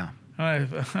 Wow.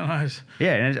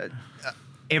 Yeah, and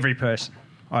every person.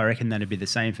 I reckon that'd be the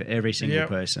same for every single Yep.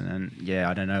 person, and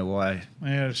I don't know why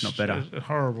it's not better. It's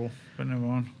horrible, but never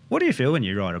mind. What do you feel when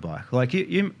you ride a bike? Like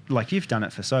you've done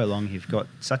it for so long, you've got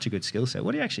such a good skill set.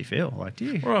 What do you actually feel? Like, do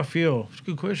you? What do I feel? It's a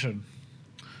good question.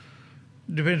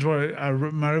 Depends what a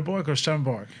motorbike or a stunt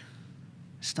bike.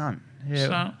 Stunt.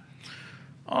 Yeah.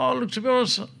 Oh, look, to be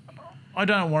honest, I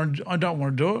don't want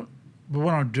to do it, but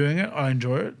when I'm doing it, I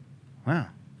enjoy it. Wow.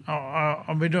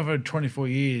 I've been doing it for 24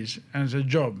 years, and it's a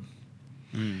job.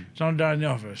 It's not a day in the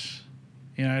office.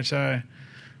 So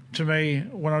to me,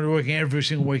 when I'm working every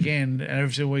single weekend, and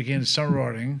every single weekend is stunt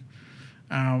riding,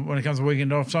 when it comes to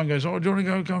weekend off, someone goes, oh, do you want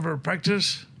to go for a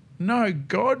practice? No,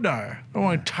 God, no. I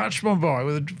want to touch my bike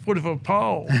with a 40-foot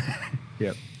pole.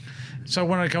 Yep. So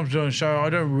when it comes to doing a show, I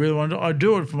don't really want to. I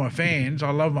do it for my fans. I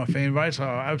love my fan base.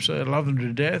 I absolutely love them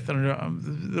to death. And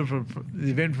the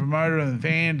event promoter and the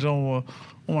fans, all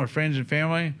my friends and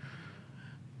family.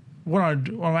 When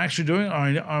I'm actually doing it,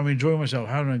 I'm enjoying myself,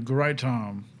 having a great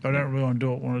time. But I don't really want to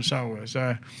do it when it's over.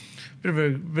 So bit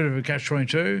of a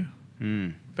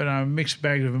catch-22. But a mixed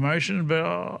bag of emotions.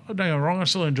 But don't get me wrong, I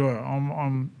still enjoy it.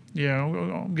 I'm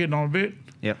getting on a bit.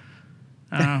 Yep.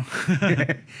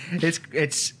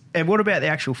 It's and what about the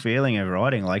actual feeling of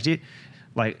riding? Like,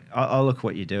 I look at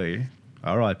what you do.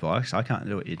 I ride bikes. I can't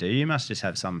do what you do. You must just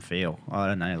have some feel. I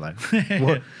don't know. Like,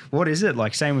 what is it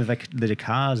like? Same with the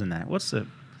cars and that. What's the?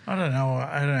 I don't know.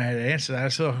 I don't know how to answer that.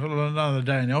 It's another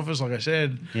day in the office, like I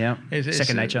said. Yeah. It's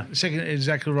second nature.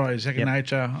 Exactly right. Second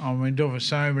nature. I've been doing it for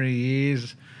so many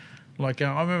years. Like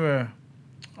I remember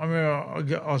I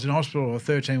was in hospital for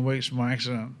 13 weeks from my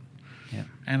accident. Yeah.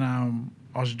 And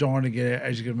I was dying to get out,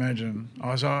 as you can imagine. I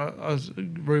was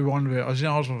rewind a bit. I was in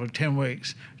hospital for 10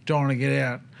 weeks, dying to get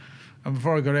out. And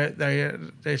before I got out,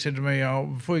 they said to me, "Oh,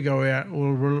 before you go out,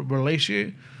 we'll release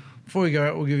you. Before you go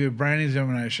out, we'll give you a brain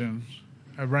examination,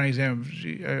 a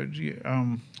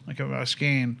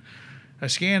scan. I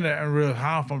scanned it, and really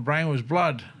half my brain was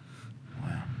blood.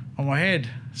 Wow. on my head.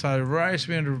 So they raced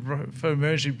me for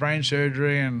emergency brain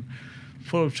surgery and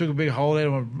took a big hole out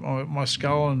of my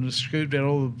skull and scooped out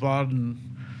all the blood and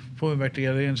put me back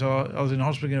together again. So I was in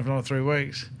hospital again for another 3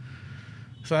 weeks.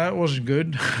 So that wasn't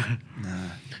good.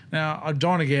 No. Now, I'd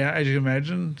dying to get out, as you can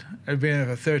imagine. I'd been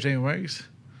there for 13 weeks.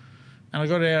 And I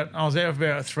was out for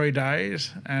about 3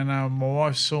 days, and my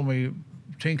wife saw me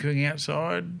tinkering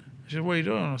outside. She said, "What are you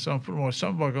doing?" I said, "I'm putting my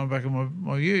sunbike on back in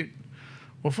my ute."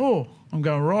 "What for?" "I'm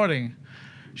going riding."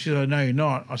 She said, "No, you're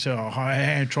not." I said, "Oh, I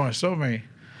am trying to stop me."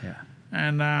 Yeah.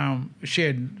 And she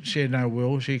had no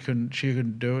will. She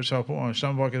couldn't do it. So I put my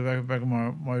sunbike in the back of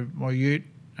my ute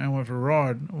and went for a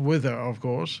ride with her, of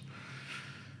course.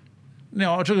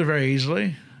 Now, I took it very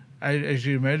easily. As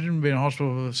you imagine, being in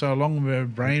hospital for so long,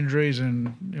 with brain injuries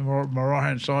and my right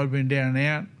hand side being down and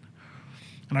out,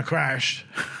 and I crashed.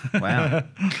 Wow.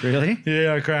 Really?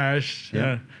 Yeah, I crashed.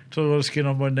 Yeah. Took a lot of skin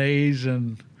on my knees,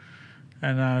 and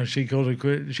she called it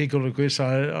quit. She called it quits. So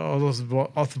I was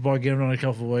off the bike again in a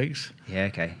couple of weeks. Yeah.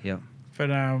 Okay. Yep.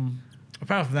 But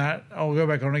apart from that, I'll go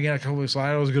back on again a couple of weeks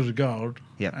later. I was good as gold.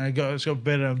 Yep. And it's got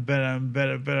better and better and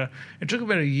better. It took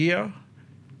about a year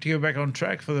to get back on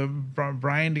track for the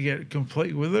brain to get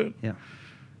complete with it. Yeah.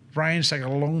 Brains take a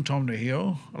long time to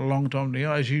heal,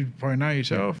 as you probably know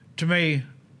yourself. Yeah. To me,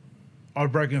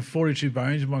 I've broken 42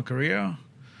 bones in my career.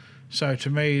 So to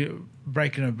me,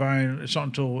 breaking a bone, it's not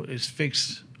until it's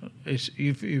fixed,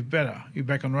 you're better. You're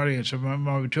back on the road again. So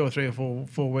maybe 2 or 3 or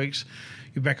 4 weeks,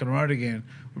 you're back on the road again.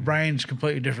 The brain's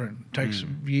completely different. It takes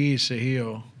years to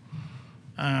heal.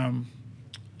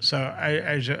 So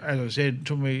as I said, it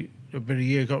took me about a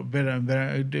year, got better and better.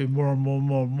 I do more and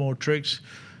more tricks,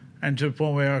 and to the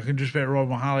point where I can just about ride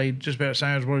my Harley just about the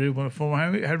same as what I did before I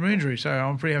had my injury. So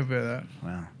I'm pretty happy about that.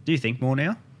 Wow. Do you think more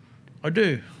now? I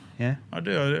do. Yeah. I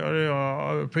do.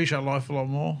 I appreciate life a lot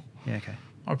more. Yeah. Okay.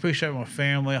 I appreciate my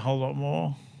family a whole lot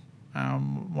more.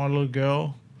 My little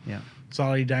girl. Yeah.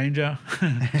 Sally Danger.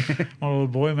 My little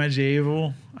boy, Madgy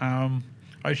Evil.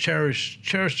 I cherish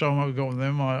time I've got with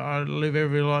them. I live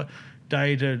every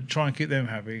day to try and keep them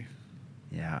happy.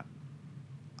 Yeah.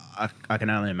 I can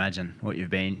only imagine what you've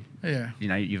been. Yeah.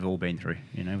 You've all been through,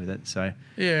 with it. So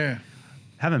yeah.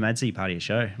 Have a Madsy part of your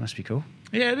show. Must be cool.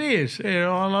 Yeah, it is. Yeah,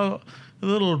 I love the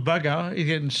little bugger. He's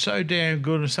getting so damn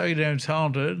good and so damn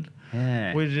talented.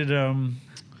 Yeah. We did 4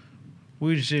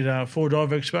 Dive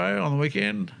Expo on the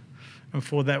weekend, and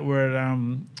before that we're at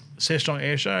Cessnock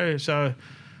Air Show. So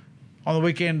on the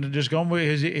weekend just gone,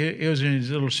 he was in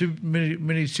his little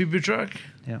mini super truck.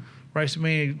 Yeah. Racing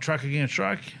me truck against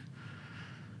truck.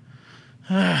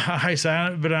 I hate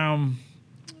saying it, but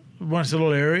once a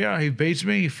little area, he beats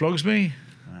me, he flogs me.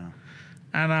 Wow.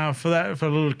 And for a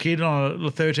little kid, on a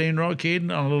little 13-year-old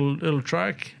kid on a little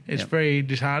truck, it's very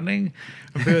disheartening.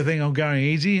 And people think I'm going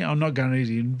easy. I'm not going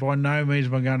easy. By no means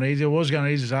am I going easy. I was going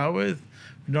easy to start with.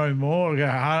 Not anymore. I go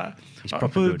hard.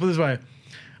 Put it this way.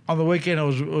 On the weekend,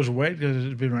 it was wet because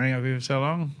it's been raining up here for so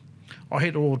long. I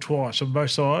hit the wall twice on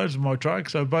both sides of my truck.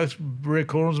 So both rear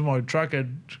corners of my truck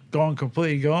had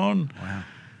completely gone. Wow.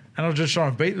 And I was just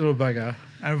trying to beat the little bugger.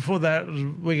 And before that,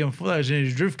 weekend before that, I was in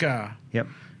his drift car. Yep.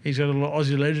 He's got a little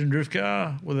Aussie Legend drift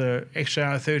car with a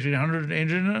XR 1300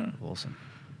 engine in it. Awesome.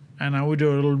 And we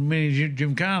do a little mini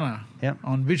gymkhana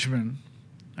on bitumen.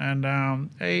 And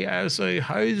he absolutely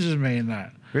hoses me in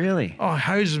that. Really? Oh,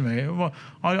 hoses me.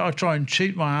 I try and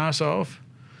cheat my ass off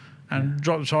and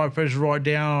drop the tyre pressure right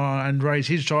down and raise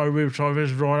his tyre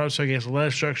pressure right up so he gets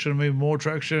less traction and even more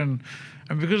traction.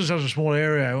 And because it's such a small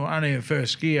area, we're only in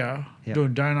first gear,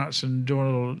 doing donuts and doing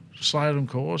a little slalom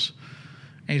course,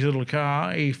 in his little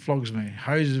car, he flogs me,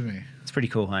 hoses me. It's pretty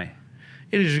cool, hey?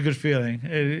 It is a good feeling.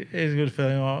 It is a good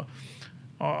feeling.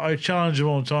 I challenge him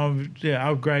all the time,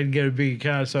 upgrade and get a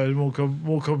bigger car so there's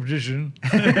more competition.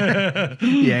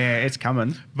 Yeah, it's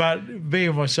coming. But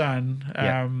being my son,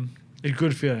 it's a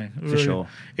good feeling. For sure.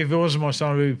 If it wasn't my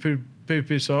son, I'd be pretty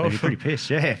pissed off. I'd be pretty pissed,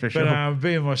 yeah, for sure. But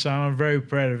being my son, I'm very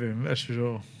proud of him, that's for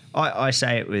sure. I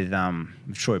say it with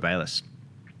Troy Bayliss.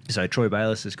 So Troy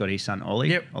Bayliss has got his son Ollie.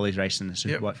 Yep. Ollie's racing the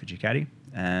Superbike for Ducati.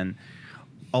 And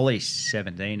Ollie's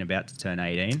 17, about to turn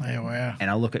 18. Yeah, wow.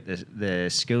 And I look at the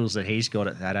skills that he's got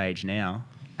at that age now.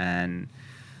 And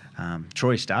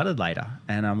Troy started later.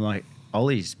 And I'm like,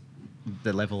 Ollie's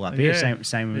the level up here. Same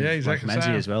with exactly like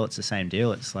Madsy as well. It's the same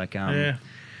deal. It's like,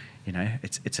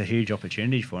 it's a huge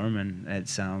opportunity for him. And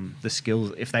it's the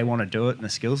skills, if they want to do it and the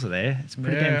skills are there, it's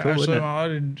pretty damn cool, isn't it? I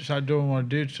didn't start doing what I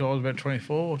did until I was about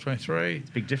 24 or 23. It's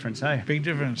a big difference, hey? Big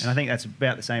difference. And I think that's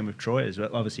about the same with Troy as well.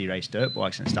 Obviously, he raced dirt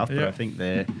bikes and stuff, but I think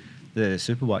the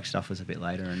superbike stuff was a bit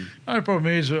later. And the problem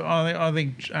is, I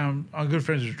think I'm good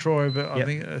friends with Troy, but I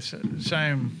think it's the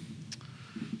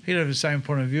he'd have the same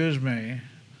point of view as me.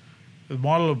 With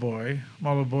my little boy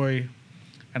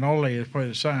and Ollie is probably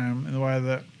the same in the way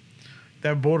that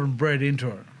they're born and bred into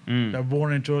it. They're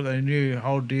born into it. They knew the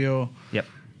whole deal. Yep.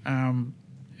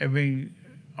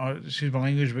 Excuse my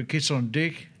language, but kiss on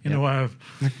dick in the way of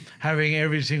having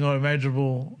every single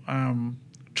imaginable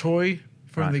toy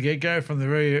from the get-go, from the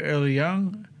very early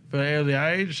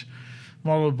age.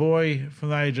 My little boy, from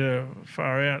the age of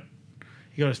far out,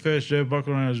 he got his first dirt bike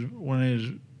when he was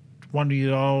 1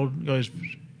 year old. Got his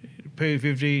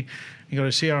P50. He got a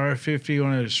CRF 50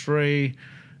 when he was 3,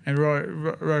 and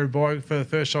rode a bike for the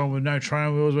first time with no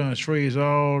train wheels when he was 3 years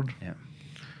old. Yeah.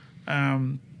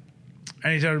 And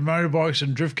he's had motorbikes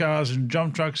and drift cars and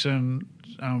jump trucks and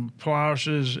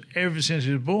Polaris ever since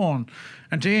he was born.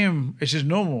 And to him, it's just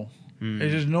normal.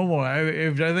 It's just normal.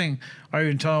 Every day thing. I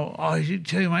even tell him, "Oh, you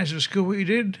tell your mates at school what you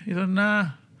did?" He said, "Nah."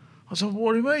 I said,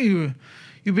 "What do you mean?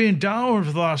 You've been in Darwin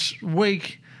for the last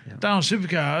week, Darwin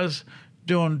Supercars,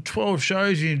 doing 12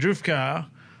 shows in your drift car,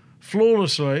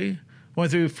 flawlessly, went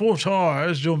through 4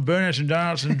 tyres, doing burnouts and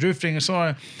donuts and drifting." It's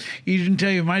like, "You didn't tell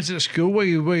your mates at school where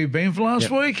you've been for last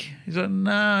week?" He's like,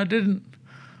 "Nah, I didn't."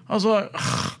 I was like,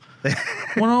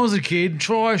 when I was a kid,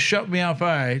 try shut me up,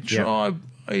 eh? Try,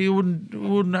 it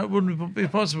wouldn't be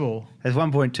possible. There's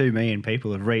 1.2 million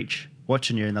people of reach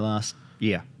watching you in the last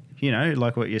year. You know,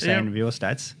 like what you're saying with your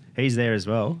stats. He's there as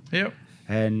well. Yep.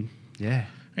 And yeah.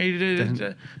 He's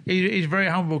a very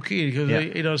humble kid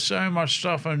because he does so much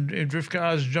stuff in drift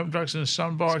cars, jump trucks and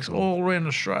sun bikes all around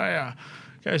Australia.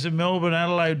 Goes to Melbourne,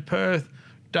 Adelaide, Perth,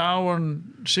 Darwin,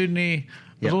 Sydney.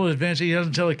 There's all his events. He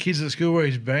doesn't tell the kids at school where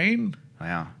he's been.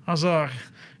 Wow. I was like,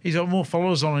 he's got more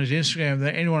followers on his Instagram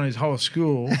than anyone in his whole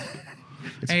school.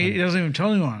 And he doesn't even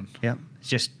tell anyone. Yeah. It's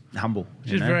just humble.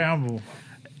 Just very humble.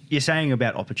 You're saying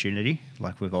about opportunity,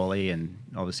 like with Ollie and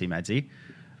obviously Madsy,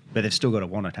 but they've still got to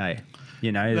want it, hey?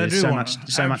 You know, there's so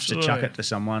much to chuck it to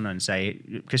someone and say,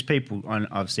 because people,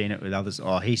 I've seen it with others,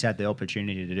 oh, he's had the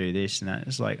opportunity to do this and that.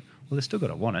 It's like, well, they've still got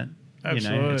to want it.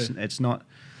 Absolutely. You know, it's not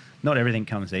everything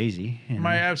comes easy. You know?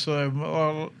 Mate, absolutely.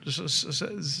 Well,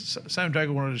 same take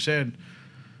on what I just said.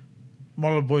 My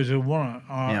little boys who want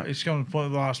it. It's come to the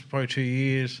point the last probably 2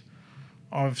 years,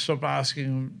 I've stopped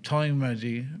telling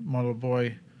Madsy, my little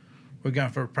boy, we're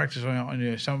going for a practice on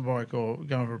your sun bike or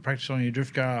going for a practice on your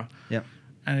drift car. Yep.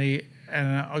 And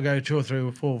I go 2 or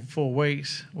 3 or 4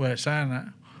 weeks without saying that,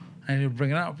 and he'll bring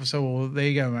it up. I say, well, there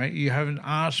you go, mate. You haven't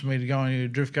asked me to go on your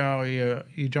drift car or your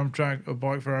jump truck or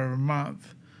bike for over a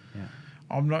month. Yeah.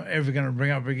 I'm not ever going to bring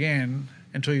it up again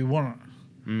until you want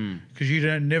it, because you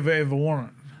don't never ever want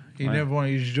it. You never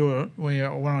want you to do it when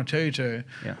I tell you to.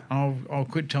 Yeah. I'll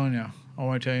quit telling you. I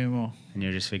won't tell you anymore. And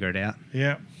you'll just figure it out.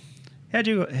 Yeah. How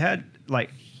did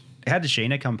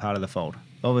Sheena come part of the fold?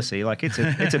 Obviously, like it's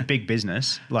a big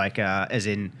business, like as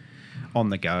in on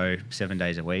the go, 7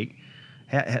 days a week.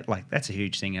 Like that's a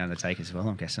huge thing to undertake as well,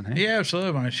 I'm guessing. Hey? Yeah,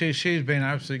 absolutely, mate. She's been an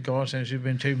absolute godsend. She's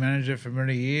been team manager for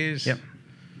many years. Yep.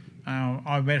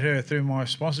 I met her through my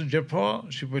sponsor,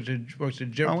 Jetpilot. She worked at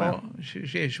Jetpilot. Oh, wow.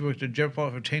 She worked at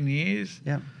Jetpilot for 10 years.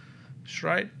 Yeah.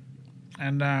 Straight.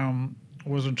 And it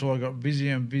wasn't until I got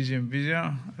busier and busier and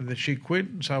busier that she quit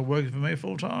and started working for me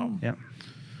full time. Yep.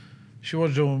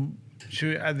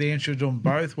 At the end, she was doing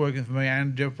both, working for me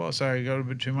and Jetpilot, so it got a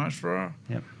bit too much for her.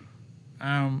 Yep.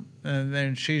 And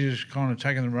then she just kind of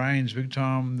taken the reins big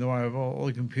time, the way of all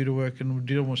the computer work and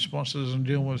dealing with sponsors and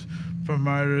dealing with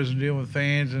promoters and dealing with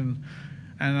fans, and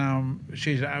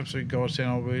she's an absolute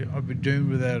godsend. I'd be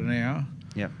doomed without her now.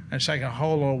 Yep. And it's taken a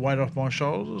whole lot of weight off my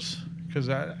shoulders, because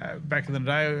back in the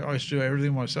day I used to do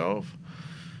everything myself.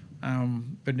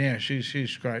 But now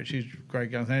she's great. She's a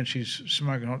great girl, and she's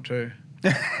smoking hot too.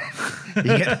 You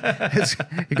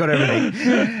got everything.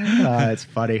 It's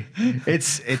funny.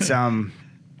 It's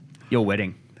your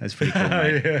wedding. That's pretty cool,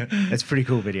 mate. Yeah. That's a pretty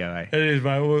cool video, eh? It is,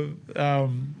 mate.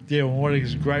 Well, wedding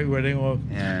is a great wedding. Well,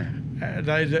 yeah.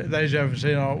 Those who haven't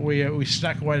seen, we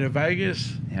snuck away to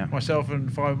Vegas. Yeah. Myself and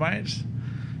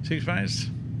 6 mates,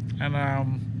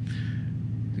 and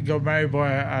got married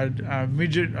by a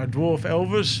midget, a dwarf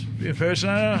Elvis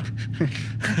impersonator.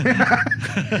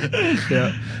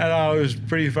 Yeah. And it was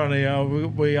pretty funny.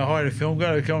 We hired a film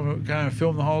guy to come and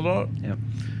film the whole lot. Yep.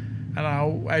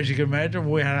 And as you can imagine,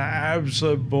 we had an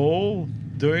absolute ball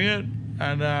doing it.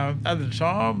 And at the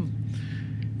time,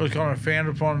 it was kind of frowned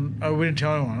upon. We didn't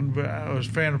tell anyone, but it was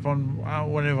frowned upon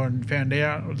when everyone found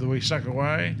out that we snuck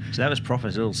away. So that was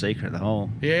Prophet's little secret, the whole.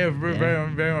 Yeah, very,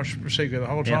 very much secret the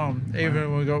whole time. Wow.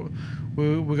 Even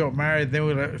when we got married, then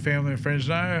we let family and friends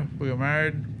know we got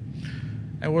married,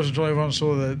 It wasn't until everyone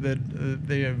saw the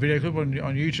video clip on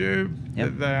YouTube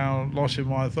that they lost their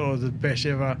mind. Thought it was the best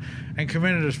ever, and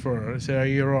commended us for it. They said, "Oh,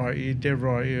 you're right. You're dead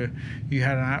right. You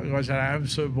guys had an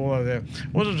absolute ball over there."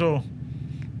 It wasn't until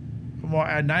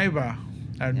our neighbour,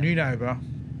 our new neighbour,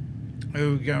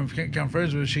 who we become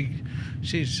friends with, she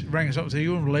rang us up and said,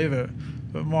 "You wouldn't believe it,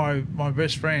 but my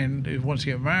best friend who wants to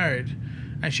get married,"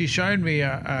 and she showed me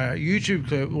a YouTube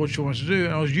clip of what she wants to do,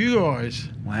 and it was you guys.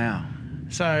 Wow.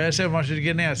 So that's how much she's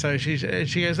getting out. So she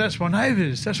goes, "That's my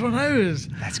neighbours. That's my neighbours."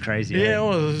 That's crazy. Yeah, it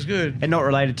was good. And not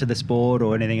related to the sport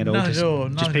or anything at all. None Just, at all.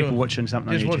 just people watching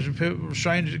something Just on YouTube.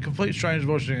 watching people, complete strangers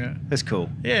watching it. That's cool.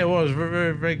 Yeah, it was very,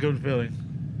 very, very good feeling.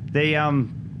 The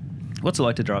what's it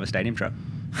like to drive a stadium truck?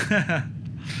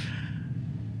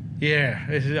 Yeah,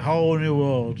 it's a whole new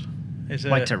world. It's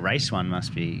Like to race one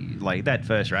must be like that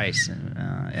first race,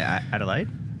 Adelaide.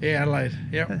 Yeah, Adelaide.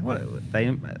 Yep. What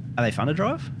are they fun to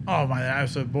drive? Oh my,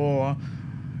 absolute baller.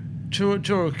 To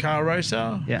a car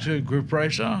racer, to a group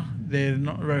racer, they're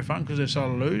not very fun because they're so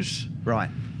loose.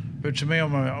 Right. But to me,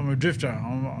 I'm a drifter.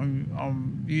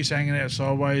 I'm used to hanging out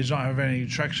sideways, not having any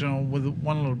traction on with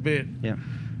one little bit. Yeah.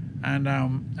 And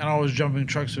I was jumping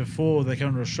trucks before they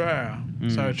came to Australia.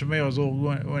 So to me, I was all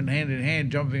went hand in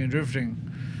hand, jumping and drifting.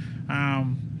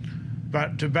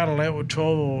 But to battle out with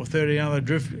 12 or 13 other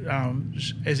drift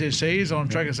SSCs on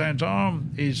track at the same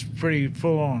time is pretty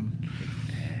full on.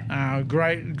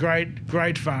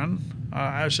 Great fun.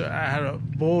 I had a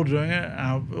ball doing it.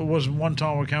 It wasn't one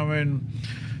time I come in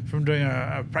from doing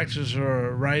a practice or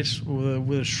a race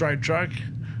with a straight truck.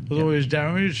 It was always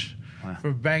damaged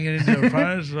from banging into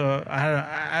opponents. I had an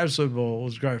absolute ball. It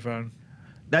was great fun.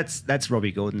 That's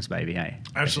Robbie Gordon's baby, hey?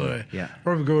 Absolutely. Yeah.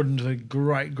 Robbie Gordon's a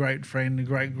great friend, a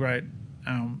great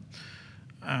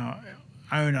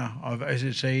owner of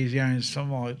SSCs. He owns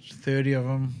something like 30 of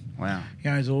them. Wow. He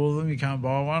owns all of them. You can't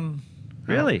buy one.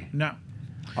 Really? No.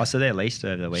 Oh, so they're leased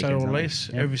over the weekend. So they're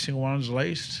leased. Every single one's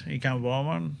leased. You can't buy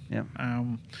one. Yeah.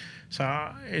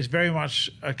 So it's very much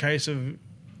a case of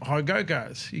high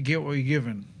go-karts. You get what you're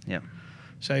given. Yeah.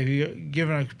 So if you're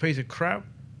given a piece of crap,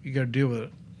 you got to deal with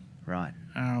it. Right.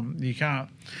 You can't.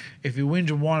 If you whinge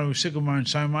and whine with sickle moan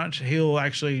so much, he'll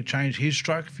actually change his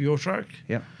truck for your truck.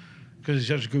 Yep. Because he's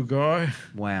such a good guy.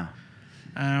 Wow.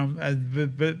 But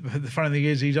the funny thing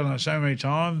is, he's done it so many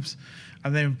times,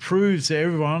 and then proves to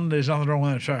everyone there's nothing wrong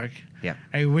with that truck. Yeah.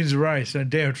 And he wins the race in a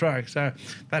damn truck. So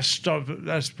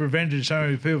that's prevented so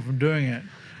many people from doing it.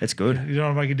 It's good. You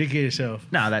don't want to make a dick of yourself.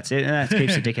 No, that's it. And that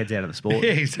keeps the dickheads out of the sport.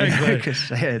 Yeah, exactly. Because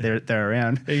they're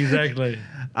around. Exactly.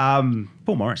 Paul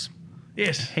Morris.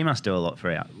 Yes. He must do a lot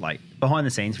for behind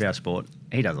the scenes for our sport.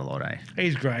 He does a lot, eh?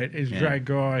 He's great. He's a great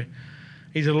guy.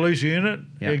 He's a loose unit.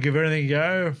 He'll give everything a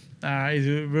go. He's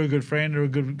a really good friend, a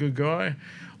good guy.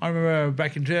 I remember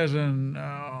back in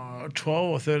 2012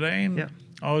 or 13,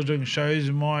 I was doing shows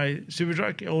in my super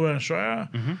truck all around Australia.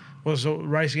 Was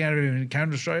racing out of him and came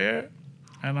to Australia.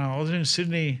 And I was in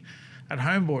Sydney at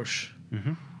Homebush.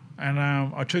 And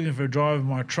I took him for a drive in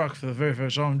my truck for the very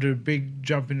first time, did a big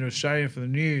jump into Australia for the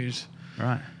news.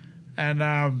 Right.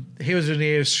 And he was in the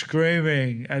air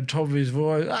screaming at the top of his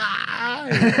voice.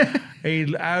 Ah!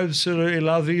 He absolutely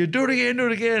loved it. You do it again.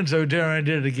 So we turned around and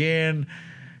did it again.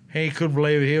 He couldn't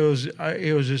believe it.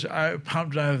 He was just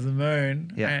pumped over the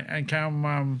moon. Yeah. And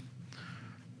come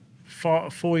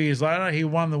 4 years later, he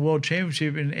won the world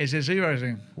championship in SSE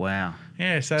racing. Wow.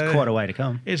 Yeah, so it's quite a way to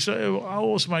come. It's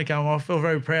also made come. I feel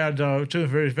very proud to him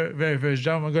for his very first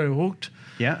jump. I got him hooked.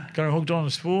 Yeah. Got him hooked on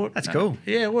the sport. That's cool.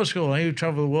 Yeah, it was cool. He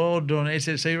travelled the world doing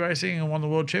SSC racing and won the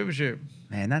world championship.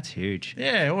 Man, that's huge.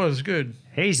 Yeah, it was good.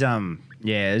 He's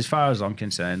as far as I'm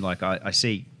concerned, like I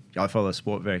follow the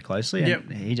sport very closely,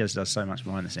 and he just does so much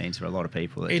behind the scenes for a lot of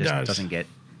people that doesn't get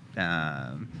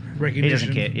recognition. He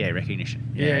doesn't care. Yeah,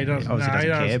 recognition. Yeah, he doesn't. Obviously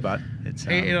doesn't care, but it's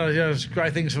he does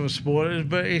great things for the sport,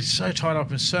 but he's so tied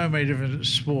up in so many different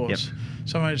sports. Yep.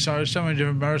 So many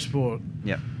different motorsport.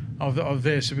 Yep. Of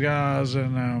their cigars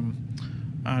and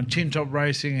tin top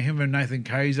racing, and him and Nathan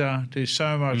Kaiser do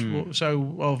so much so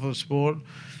well for the sport,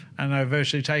 and they've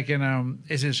actually taken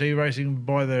SSE racing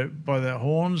by the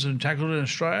horns and tackled it in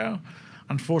Australia.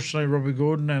 Unfortunately, Robbie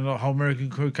Gordon and the whole American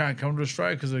crew can't come to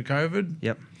Australia because of COVID.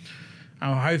 Yep.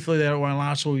 Hopefully that won't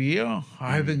last all year.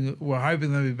 We're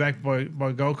hoping they'll be back by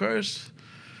Gold Coast.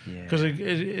 Yeah. Because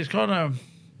it's kind of,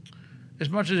 as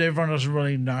much as everyone doesn't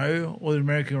really know all the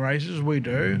American races, we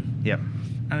do. Yep.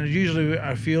 And it's usually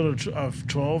a field of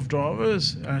 12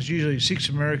 drivers, and it's usually 6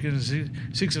 Americans,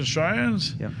 6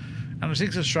 Australians. Yep. And the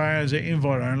 6 Australians are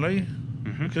invite only.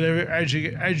 Because as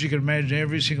you can imagine,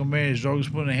 every single man's dog is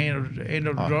putting a hand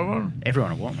up to drive on.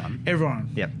 Everyone will want one.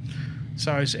 Everyone. Yep.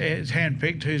 So it's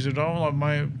hand-picked who's the driver, like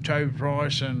my Toby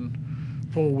Price and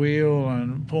Paul Wheel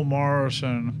and Paul Morris,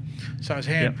 and so it's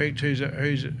hand-picked who's of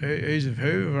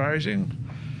who of racing.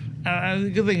 And the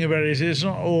good thing about it is it's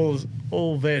not all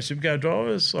their Supercar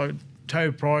drivers. Like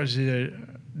Toby Price is a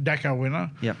Dakar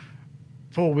winner. Yep.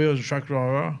 Paul Wheel is a truck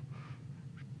driver.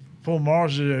 Paul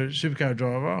Morris is a Supercar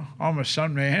driver. I'm a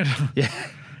stuntman. Yeah.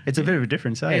 It's a bit of a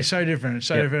difference, eh? It's so different. It's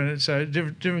so different. It's a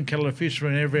different kettle of fish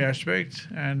in every aspect,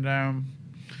 and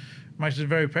makes us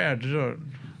very proud to do it.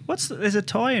 There's a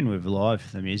tie-in with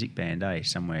Live, the music band,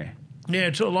 somewhere. Yeah,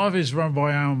 Live is run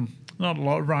by not a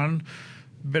lot run,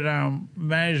 but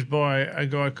managed by a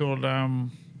guy called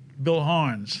Bill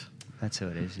Hines. That's who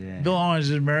it is. Yeah. Bill Hines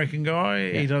is an American guy.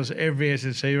 Yeah. He does every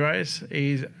SSC race.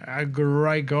 He's a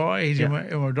great guy. He's in my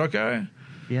doco.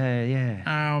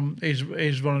 Yeah.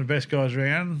 He's one of the best guys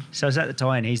around. So is that the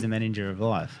tie-in? He's the manager of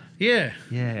Live. Yeah.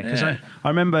 Yeah, because I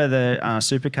remember the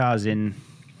supercars in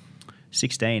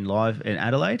 16 Live in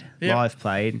Adelaide. Yep. Live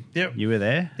played. Yep. You were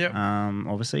there. Yep.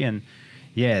 Obviously, and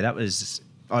that was.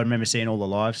 I remember seeing all the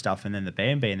live stuff and then the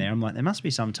band being there. I'm like, there must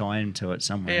be some tie-in to it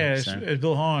somewhere. Yeah, it's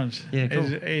Bill Hines. Yeah, cool.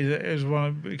 He's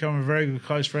become a very good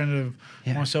close friend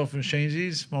of myself and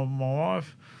Sheensy's, my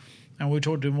wife. And we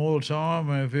talk to him all the time.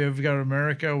 And if we ever go to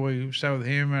America, we stay with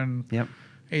him. And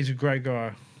he's a great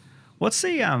guy. What's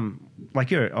the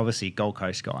you're obviously a Gold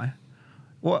Coast guy.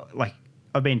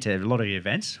 I've been to a lot of your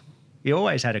events. You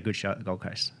always had a good show at the Gold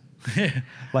Coast.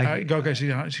 Gold Coast,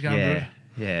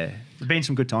 yeah. There's been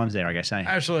some good times there, I guess, eh?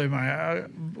 Absolutely, mate.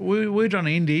 We've done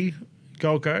Indy,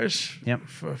 Gold Coast,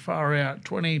 for far out,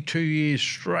 22 years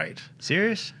straight.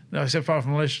 Serious? No, except apart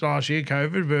from last year,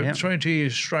 COVID, but 22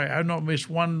 years straight. I've not missed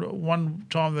one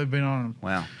time they've been on.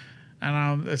 Wow.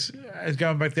 And it's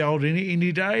going back to the old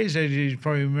Indy days, as you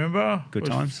probably remember. Good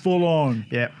times. Full on.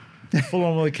 Yeah. Full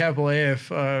on with a capital F.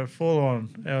 Full on.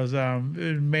 It was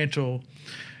mental.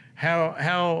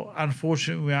 How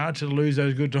unfortunate we are to lose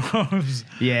those good times.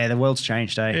 Yeah, the world's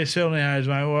changed, eh? It certainly has,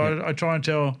 mate. Well, I try and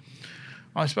tell,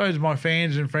 I suppose my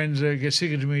fans and friends get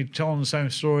sick of me telling the same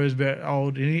stories about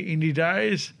old Indy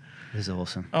days. It was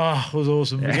awesome. Oh, it was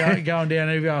awesome. Going down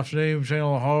every afternoon between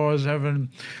all the highways,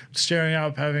 staring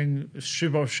up, having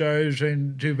strip-off shows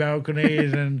between two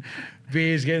balconies and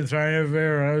beers getting thrown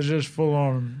everywhere. It was just full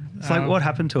on. It's like what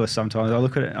happened to us sometimes. I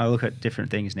look at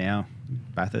different things now,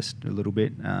 Bathurst a little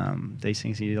bit, these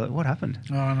things, and you're like, what happened?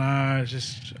 Oh, no, it's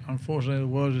just, unfortunately, the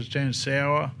world has turned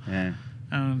sour. Yeah.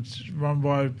 And it's run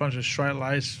by a bunch of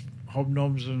straight-laced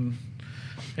hobnobs, and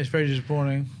it's very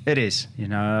disappointing. It is.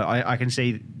 I can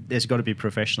see there's got to be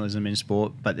professionalism in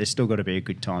sport, but there's still got to be a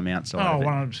good time outside of it.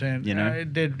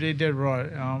 100%. Dead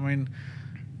right. I mean,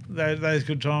 those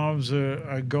good times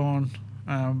are gone.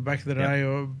 Back in the day,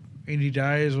 or Indy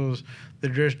days, was the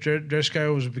dress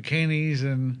code was bikinis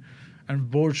and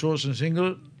board shorts and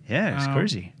singlet. Yeah, it's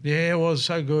crazy. Yeah, it was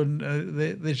so good.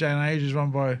 This day and age is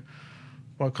run by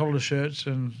collar shirts,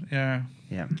 and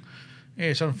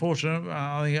it's unfortunate.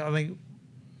 I think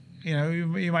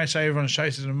you may say everyone's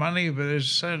chasing the money, but there's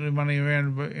certainly money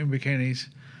around in bikinis.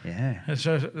 Yeah, that's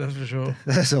for sure.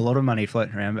 There's a lot of money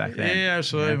floating around back then. Yeah,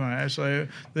 absolutely, mate. Absolutely.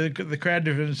 The crowd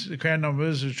difference, the crowd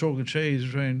numbers are chalk and cheese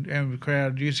between how the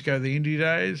crowd used to go the Indy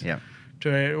days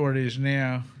to what it is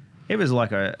now. It was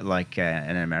like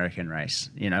an American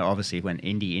race, obviously when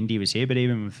Indy was here, but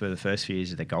even for the first few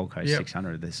years of the Gold Coast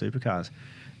 600, the supercars,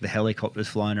 the helicopters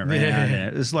flying around, and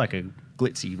it was like a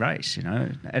glitzy race,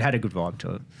 It had a good vibe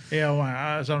to it. Yeah,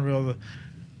 well, it's unreal.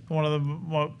 One of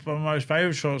my most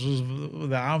favourite shots was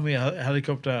the Army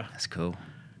helicopter. That's cool.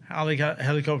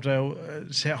 Helicopter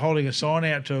holding a sign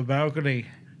out to a balcony.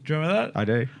 Do you remember that? I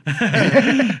do.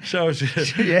 So was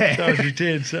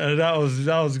intense. That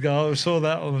was gold. I saw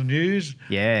that on the news.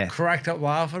 Yeah. Cracked up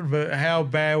laughing, but how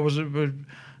bad was it? But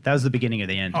that was the beginning of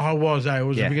the end. Oh, it was. It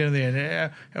was the beginning of the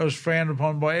end. It was frowned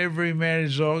upon by every man and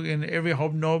his dog and every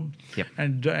hobnob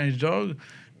and his dog.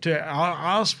 To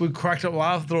us, we cracked up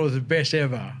laughing. Thought it was the best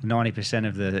ever. 90%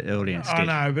 of the audience did.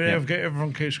 I know, but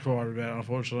everyone keeps quiet about it,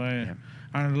 unfortunately. Yep.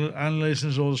 And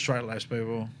listens to all the straight-laced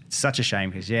people. It's such a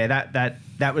shame because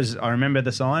that was. I remember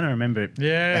the sign. I remember it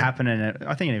happening.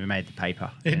 I think it even made the paper.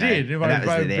 It did. It made the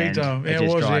paper big time. It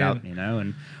just dried up,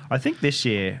 And I think this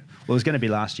year, well, it was going to be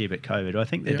last year, but COVID. I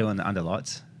think they're doing the under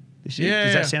lights this year. Yeah,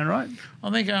 does that sound right?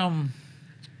 I think I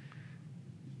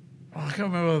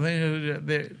can't remember. I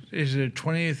think is it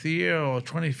 20th year or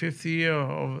 25th year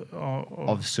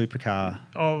of supercar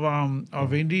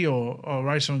of Indy or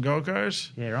racing on Gold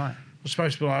Coast. Yeah, right. It was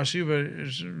supposed to be last year, but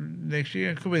it's next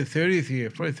year. It could be the 30th year,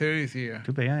 probably 30th year.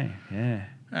 Could be, yeah.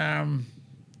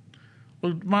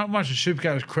 Well, much of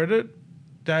Supercar's credit,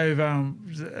 they've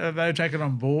taken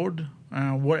on board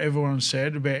what everyone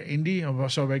said about Indy, or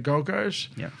also about Gold Coast.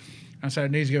 Yeah. And so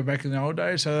it needs to go back in the old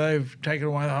days. So they've taken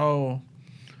away the whole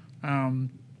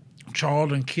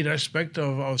child and kid aspect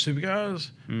of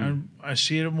supercars. And I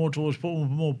see it more towards putting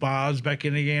more bars back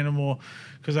in again and more,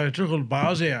 because they took all the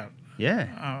bars out.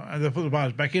 Yeah. And they put the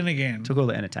bars back in again. Took all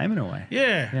the entertainment away.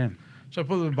 Yeah. Yeah. So I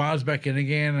put the bars back in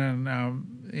again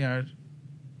and,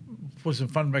 put some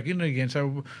fun back in again.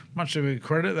 So much to their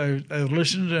credit, they've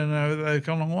listened and they've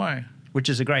come a long way. Which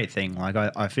is a great thing. Like,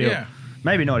 I feel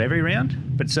maybe not every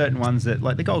round, but certain ones that,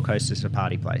 like the Gold Coast is a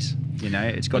party place.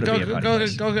 It's got to be a party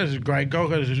place. Gold Coast is great. Gold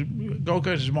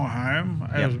Coast is my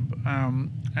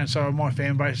home. And so my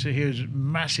fan base here is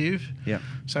massive. Yeah.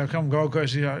 So come Gold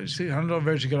Coast, I've actually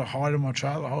got to hide in my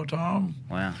trailer the whole time.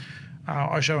 Wow.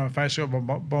 I show my face, got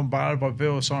bombarded by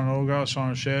people signing autographs,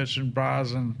 signing shirts and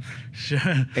bras and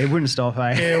It wouldn't stop,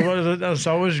 eh? Yeah,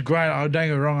 so it was great. I don't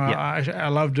get me wrong. I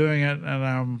love doing it,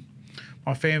 and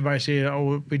my fan base here,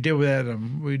 we did without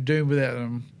them. We do without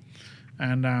them,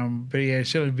 and but yeah,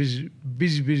 certainly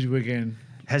busy weekend.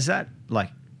 Has that, like,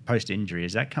 post injury,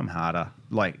 has that come harder?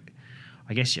 Like,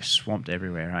 I guess you're swamped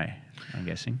everywhere, eh? I'm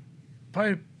guessing.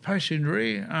 Post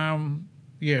injury,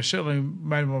 yeah, certainly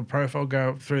made my profile go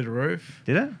up through the roof.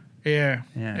 Did it? Yeah.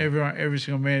 Yeah. Every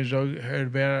single man's dog heard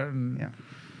about it and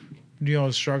knew I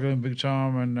was struggling big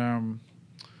time, and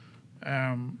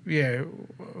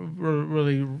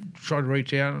really tried to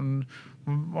reach out. And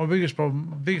my biggest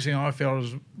thing I felt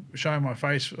was showing my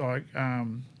face like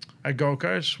at Gold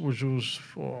Coast, which was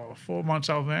 4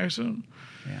 months after my accident.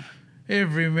 Yeah.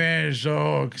 Every man's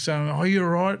dog saying, "Oh, you're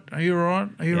right. Are you right?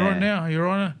 Are you right now? Are you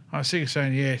right?" I see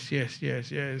saying, "Yes."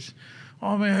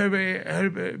 Oh man,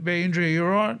 heard about injury. Are you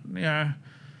right?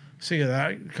 Sick of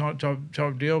that kind of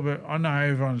type deal. But I know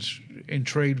everyone's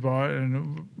intrigued by it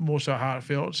and more so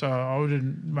heartfelt. So I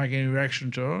didn't make any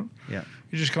reaction to it. Yeah.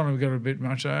 You just kind of got a bit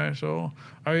much there. So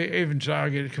even today, I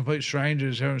get complete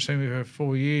strangers who haven't seen me for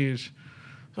 4 years.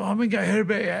 So I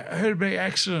heard about your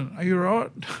accident. Are you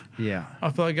right? Yeah.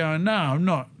 I feel like going, no, I'm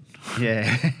not.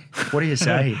 Yeah. What do you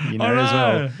say? I as know.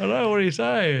 well. I know. What do you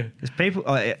say? There's people.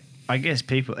 I guess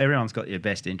everyone's got your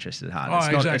best interest at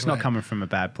heart. It's not coming from a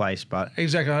bad place, but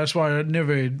exactly. That's why I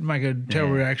never make a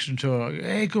terrible reaction to it. Like,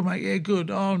 hey, good mate. Yeah,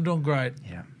 good. Oh, I'm doing great.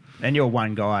 Yeah. And you're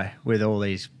one guy with all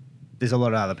these. There's a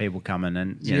lot of other people coming,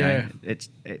 and you know,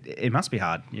 it must be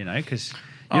hard, because.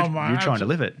 You're trying to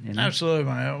live it. Absolutely,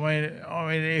 mate. I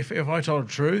mean, if I told the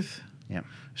truth,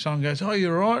 someone goes, "Oh,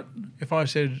 you're right." If I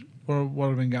said what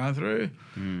I've been going through,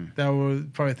 they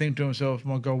would probably think to themselves,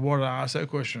 "My God, why did I ask that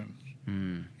question?"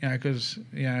 Because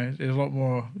there's a lot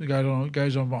more that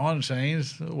goes on behind the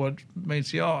scenes. What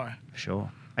meets the eye.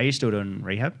 Sure. Are you still doing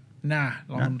rehab? Nah.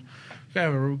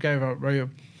 Gave up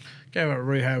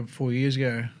rehab 4 years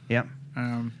ago. Yep.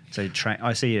 So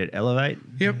I see you at Elevate.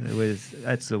 Yep.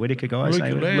 That's the Whittaker guys.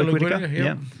 Luke Whittaker.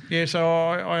 Yep. Yeah. So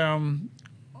I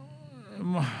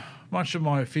much of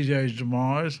my physio's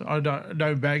demise. I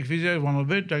don't bag physio one little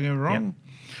bit. Don't get me wrong.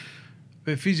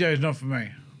 But physio is not for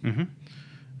me. Mm-hmm.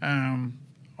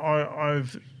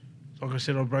 I've like I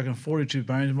said, I've broken 42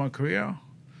 bones in my career.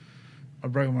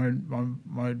 I've broken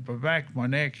my back, my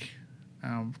neck,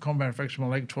 compound fractured my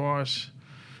leg twice.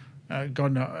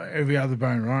 God, every other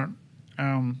bone, right?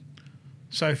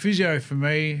 So physio for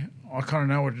me, I kind of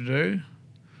know what to do,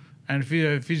 and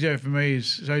physio for me is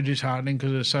so disheartening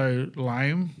because it's so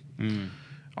lame.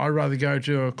 I'd rather go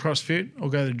to a CrossFit or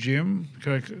go to the gym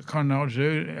because I kind of know what to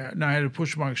do, know how to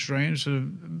push my extremes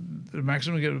to the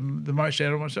maximum, get the most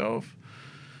out of myself.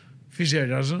 Physio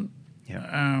doesn't.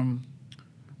 Yeah.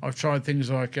 I've tried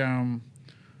things like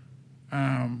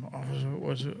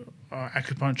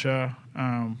acupuncture.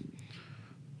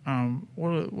 What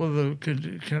are the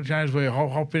containers where you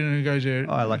hop in and it goes there?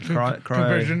 Oh, like cryo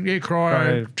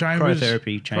chambers.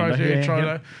 Cryotherapy chamber.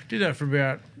 That. Did that for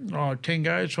about 10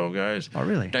 goes, 12 goes. Oh,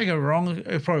 really? Don't get me wrong,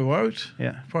 it probably worked.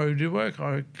 Yeah. Probably did work.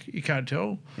 You can't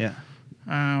tell. Yeah.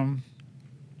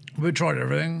 We tried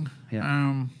everything.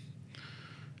 Yeah.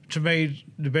 To me,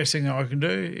 the best thing that I can do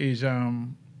is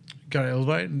go to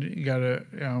Elevate and go to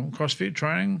CrossFit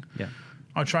training. Yeah.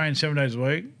 I train 7 days a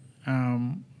week.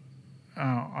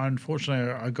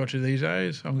 Unfortunately, I got to these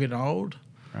days. I'm getting old.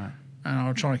 Right. And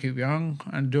I'm trying to keep young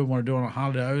and do what I do on a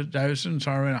Harley Davidson.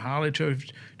 So I ran a Harley,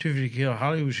 250 kilo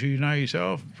Harley, which you know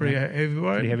yourself, pretty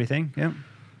heavyweight. Pretty heavy thing, yeah.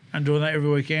 And doing that every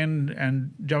weekend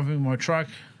and jumping in my truck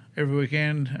every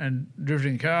weekend and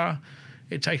drifting a car,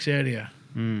 it takes it out of you.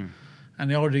 And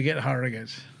the older you get, the harder it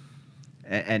gets.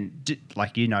 And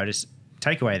like you notice,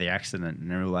 take away the accident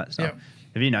and all that stuff. Yep.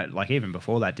 Have you even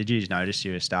before that, did you notice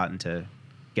you were starting to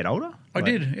get older? I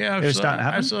did, yeah, It was starting to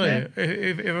happen? absolutely.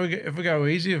 If I go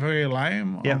easy, if I get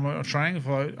lame, Yep. I'm training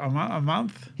for like a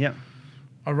month. Yep.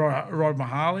 I ride my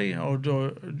Harley or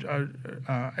do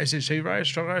a SEC race,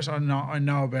 truck race. I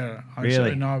know about it. I Really?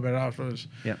 certainly know about it afterwards.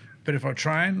 Yep. But if I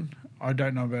train, I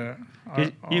don't know about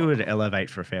it. You would elevate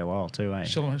for a fair while too, eh?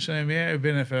 Still same, yeah. I've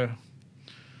been there for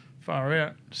far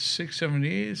out 6-7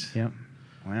 years. Yep.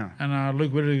 Wow. And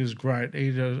Luke Whittaker's great.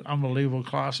 He does unbelievable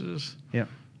classes. Yep.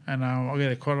 And I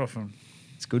get a quite often.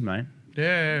 It's good, mate.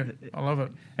 Yeah, I love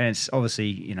it. And it's obviously,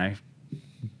 you know,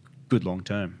 good long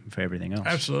term for everything else.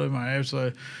 Absolutely, mate.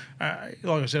 Absolutely.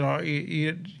 Like I said, I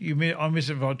miss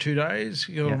it for like 2 days.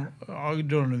 I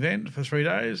do an event for 3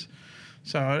 days.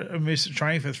 So I miss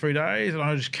training for 3 days, and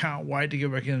I just can't wait to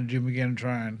get back in the gym again and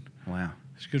train. Wow.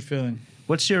 It's a good feeling.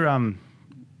 What's your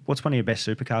what's one of your best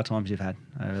supercar times you've had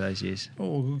over those years?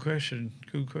 Oh, good question.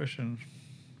 Good question.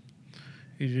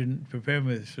 You didn't prepare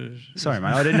me for this. Sorry,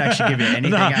 mate. I didn't actually give you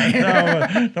anything.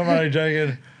 eh? No, I'm only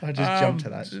joking. I just jumped to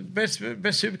that. Best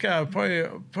supercar, probably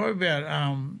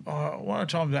about one of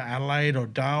the times at Adelaide or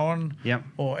Darwin. Yep.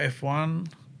 Or F1.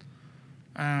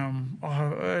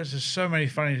 There's just so many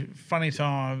funny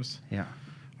times. Yeah.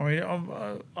 I mean,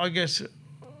 I guess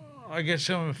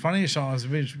some of the funniest times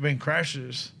have been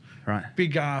crashes, Right.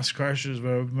 big ass crashes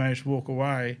where we managed to walk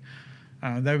away.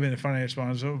 They've been the funniest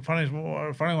ones. The funny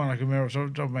one I can remember off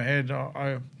the top of my head.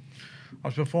 I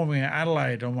was performing in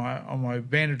Adelaide on my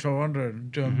Bandit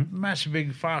 1200, doing massive,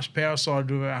 big, fast power slide,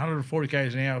 doing about 140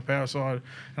 k's an hour power slide,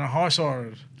 and I high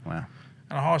sided. Wow.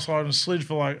 And I high slide and slid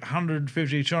for like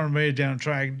 150, 200 metres down the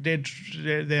track, dead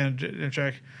down the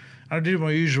track. And I did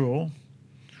my usual.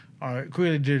 I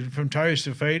quickly did from toes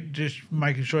to feet, just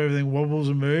making sure everything wobbles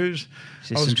and moves.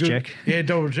 Systems check. Yeah,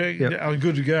 double check. Yep. I was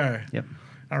good to go. Yep.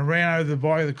 I ran over the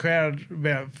bike of the crowd,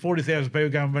 about 40,000 people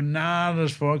going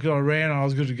bananas for it because I ran and I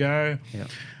was good to go. Yep.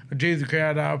 I G'd the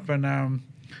crowd up and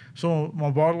saw my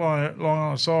bike lying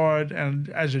on the side, and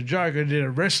as a joke, I did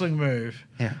a wrestling move.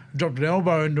 Yeah. Dropped an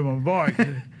elbow into my bike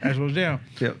as I was down.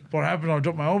 Yep. What happened, I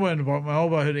dropped my elbow into the bike, my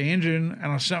elbow hit the engine,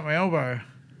 and I snapped my elbow.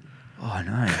 Oh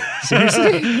no!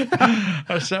 Seriously?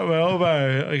 I snapped my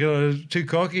elbow. I got too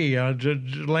cocky. I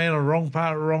just landed on the wrong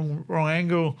part, wrong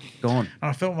angle. Gone.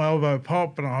 And I felt my elbow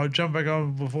pop, and I jumped back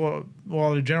on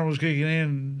while the general was kicking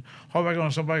in, hopped back on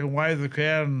somebody and waved to the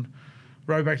crowd and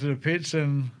rode back to the pits.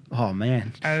 And Oh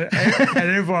man.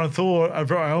 everyone thought I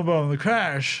broke my elbow in the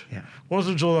crash. Yeah.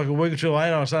 Wasn't until like a week or two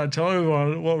later I started telling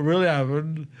everyone what really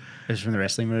happened. It was from the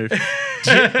wrestling move.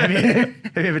 have you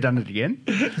ever done it again?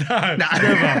 No,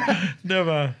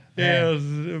 never. Yeah, it was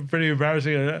pretty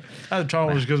embarrassing. At the time,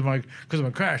 it was because of my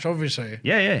crash, obviously.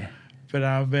 Yeah. But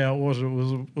it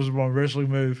was my wrestling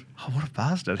move. Oh, what a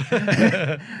bastard.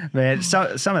 Man,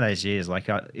 some of those years, like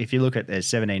if you look at there's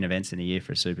 17 events in a year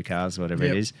for supercars, whatever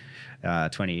it is,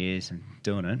 20 years and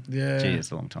doing it. Yeah. Gee,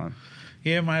 it's a long time.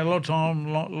 Yeah, mate, a lot of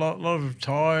time, lot of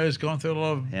tyres, gone through a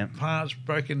lot of parts,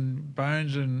 broken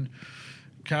bones and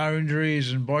car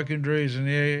injuries and bike injuries. And,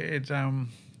 yeah, it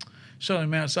certainly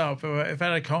mounts up. If I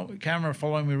had a camera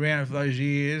following me around for those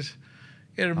years,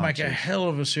 it would make a hell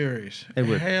of a series. It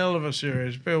would. A hell of a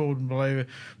series. People wouldn't believe it.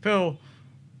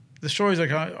 The stories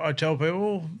I tell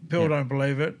people don't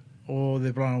believe it or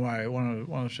they're blown away. One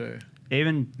of the two.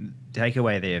 Even take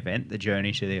away the event, the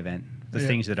journey to the event, the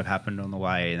things that have happened on the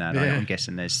way, and that I'm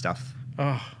guessing there's stuff,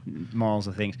 miles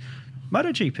of things.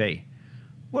 MotoGP,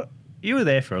 you were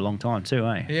there for a long time too,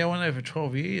 eh? Yeah, I went there for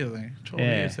 12 years, I think. 12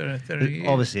 years, 30 years.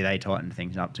 Obviously, they tightened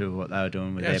things up to what they were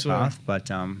doing with their path, but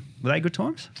were they good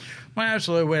times? Mate,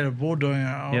 absolutely. We had a board doing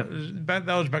it. That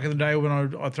was back in the day when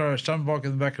I throw a stunt bike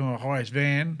in the back of my highest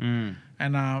van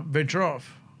and venture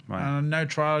off. Right. No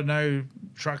trailer, no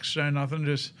trucks, no nothing.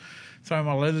 Just throw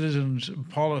my leathers and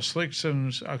pile of slicks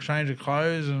and a change of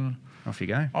clothes and off you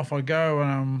go. Off I go.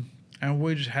 And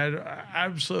we just had an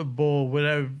absolute ball. We'd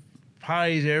have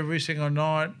parties every single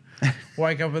night.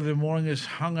 Wake up in the morning as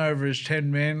hungover as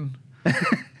 10 men.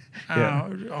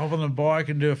 Hop on the bike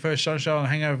and do a first sunshine and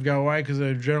hangover go away because of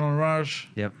the adrenaline rush.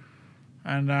 Yep.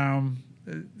 And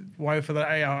wait for the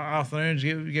afternoons,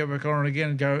 get back on it again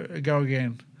and go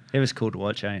again. It was cool to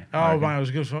watch, eh? Oh, mate,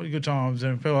 it was good times.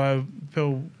 And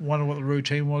people wonder what the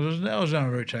routine was. There was no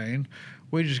routine.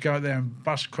 We just go out there and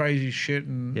bust crazy shit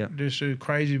and just do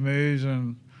crazy moves.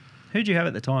 And who'd you have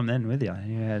at the time then with you?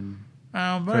 You had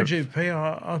MotoGP.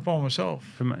 I was by myself.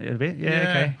 From a bit,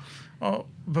 okay. Well,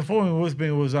 performing with me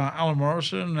was Alan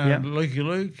Morrison and Lukey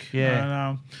Luke.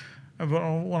 Yeah. And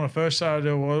when I first started,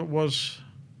 there was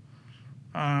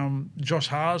Josh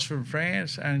Haas from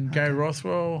France and Gay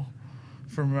Rothwell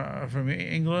from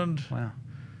England. Wow.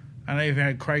 And they even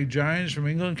had Craig Jones from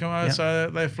England come over, so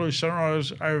they flew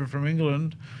Sunrise over from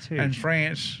England and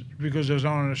France because there was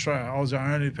no one in Australia. I was the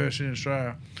only person in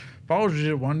Australia. Bowls did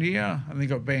it 1 year and they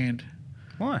got banned.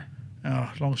 Why?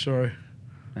 Oh, long story.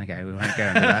 Okay, we won't go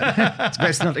into that. It's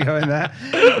best not to go in that.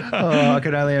 Oh, I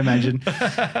could only imagine.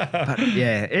 But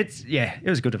it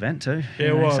was a good event too. Yeah,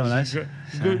 it was. Some of those.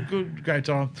 Good, great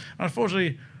time.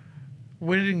 Unfortunately,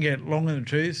 we didn't get long in the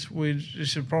tooth.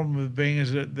 Just the problem with being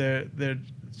is that their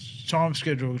time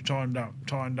schedule was timed up.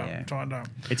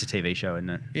 It's a TV show, isn't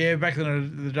it? Yeah, back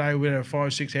in the day, we'd have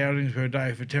 5-6 outings per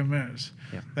day for 10 minutes.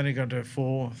 Yep. Then it got to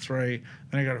 4, 3,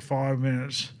 then it got to 5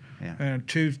 minutes. Yeah. And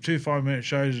two 5-minute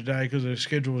shows a day because the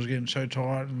schedule was getting so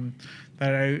tight, and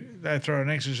they throw an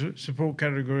extra support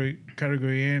category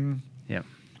in. Yep.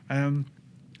 Got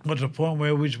to the point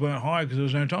where we just weren't hired because there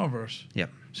was no time for us. Yep.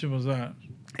 Simple as that.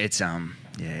 It's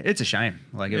it's a shame.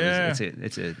 Like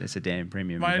it's a damn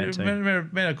premium event too.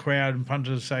 Met a crowd and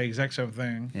punters say the exact same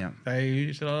thing. Yeah.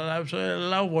 They said, I absolutely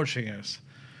love watching us.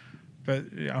 But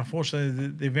unfortunately,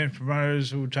 the event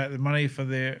promoters will take the money for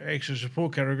their extra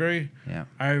support category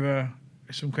over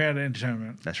some crowd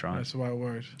entertainment. That's right. That's the way it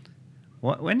works.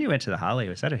 When you went to the Harley,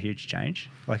 was that a huge change?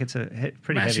 Like it's a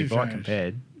pretty Massive heavy bike change.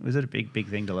 compared. Was it a big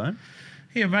thing to learn?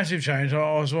 Yeah, massive change.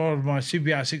 I was on my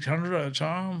CBR 600 at the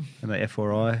time. And the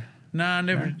F4i? No,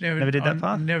 never did that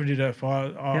far? Never did that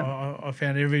far. I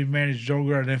found every managed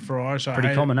jogger an F4i. So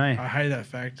Pretty common, eh? I hate that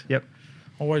fact. Yep.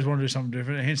 Always want to do something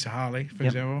different. Hence the Harley, for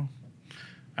example.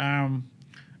 And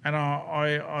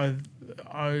I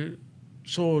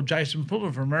saw Jason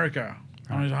Puller from America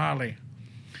on his Harley.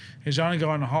 He's the only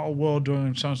guy in the whole world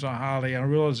doing something like Harley, and I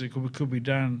realised it could be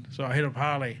done. So I hit up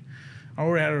Harley. I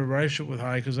already had a relationship with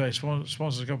Harley because they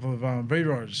sponsored a couple of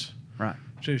V-rods. Right.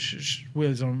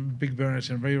 Wheels on big burners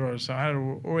and V-rods. So I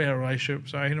already had a relationship.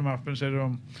 So I hit him up and said to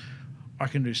him, I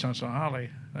can do stunts on Harley.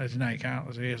 They said, no, you can't.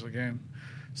 I said, yes, I can.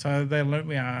 So they lent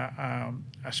me a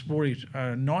sporty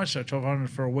NYSA 1200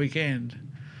 for a weekend.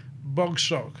 Bog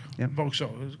stock. Yep. Bog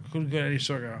stock. Couldn't get any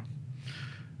stocker.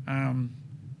 And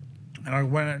I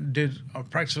went and I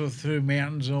practiced through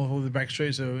mountains and all the back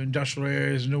streets of industrial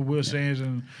areas and all wheel stands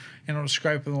and I was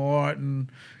scraping the light and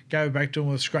go back to them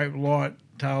with a scraped light,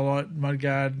 tail light,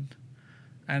 mudguard,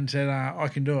 and said, I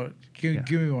can do it. Give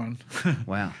me one.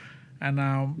 Wow. And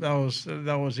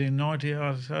that was in 90.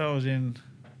 That was in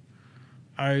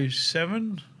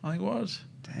 07, I think it was.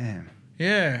 Damn.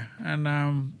 Yeah, and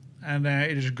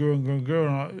it just grew and grew and grew.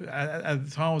 And at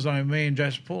the time, it was only me and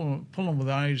Jason Pullen were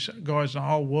the only guys in the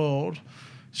whole world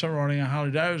started riding a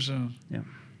Harley Davidson. Yeah.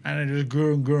 And it just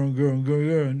grew and grew and grew and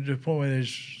grew and to the point where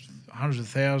there's hundreds of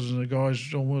thousands of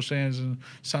guys on wheel stands and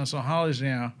stunts on Harleys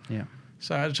now. Yeah.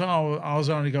 So at the time, I was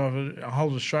only going for a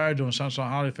whole Australia doing stunts on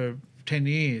Harley for 10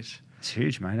 years. It's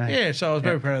huge, mate. Eh? Yeah, so I was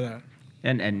very proud of that.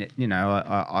 And you know,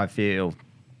 I feel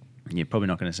you're probably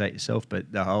not going to say it yourself, but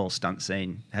the whole stunt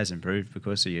scene has improved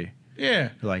because of you. Yeah.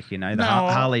 Like, you know,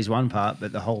 Harley's one part,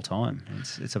 but the whole time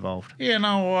it's evolved. Yeah,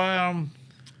 no,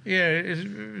 it's a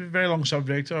very long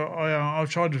subject. I've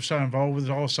tried to stay involved with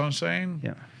the whole stunt scene.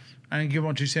 Yeah. And give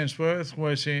my 2 cents worth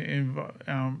where it's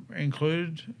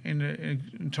included in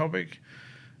the topic.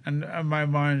 And I made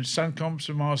my own stunt comps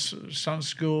and my stunt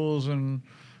schools and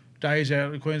days out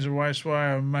at the Queensland Raceway.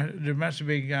 I did a massive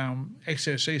big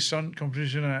XSC stunt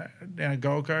competition down at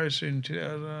Gold Coast in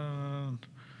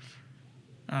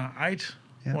 2008.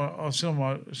 Yeah. Well, I was still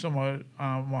my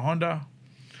Honda.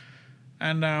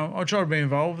 And I tried to be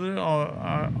involved with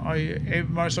it.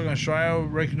 Most of Australia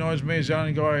recognised me as the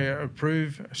only guy who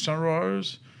approved stunt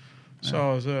riders.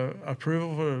 So I was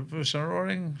approval for stunt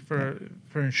riding for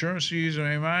insurance use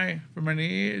on MA for many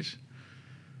years.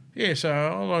 Yeah, so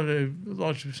I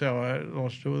like to say I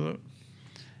like to do with it.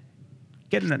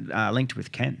 Getting it linked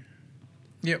with Ken.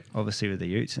 Yep. Obviously with the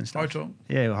Utes and stuff. High Talk.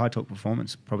 Yeah, High Talk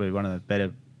Performance, probably one of the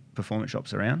better performance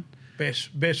shops around.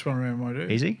 Best one around, my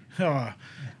dude. Easy? Oh,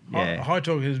 yeah. High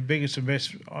Talk is the biggest and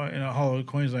best in the whole of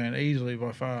Queensland, easily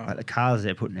by far. Like the cars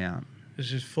they're putting out. It's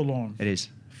just full on. It is.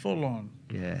 Full on.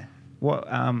 Yeah. What?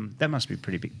 That must be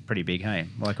pretty big, hey?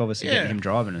 Like obviously getting him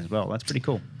driving as well. That's pretty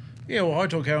cool. Yeah, well, High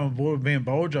Talk came on board with me and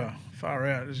Bolger. Far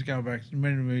out. This is going back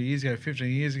many years ago,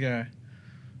 15 years ago.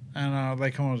 And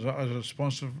they come on as a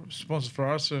sponsor for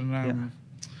us. And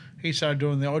he started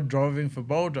doing the odd driving for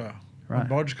Bolger. Right.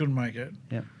 When Bolger couldn't make it.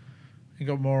 Yeah. He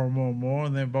got more and more and more.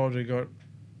 And then Bolger got,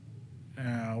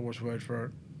 what's the word for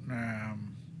it?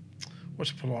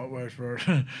 What's the polite word for it?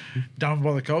 Done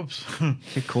by the cops.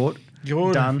 Get caught.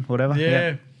 Done, whatever.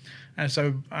 Yeah. And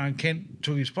so Kent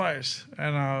took his place.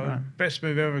 And best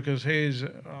move ever because he's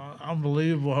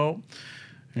unbelievable help.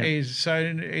 Yep.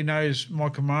 He knows my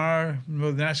Camaro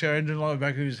with the NASCAR engine like the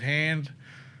back of his hand.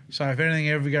 So if anything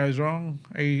ever goes wrong,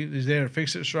 he is there to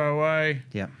fix it straight away.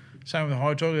 Yeah. Same with the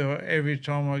high talk. Every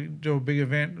time I do a big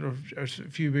event or a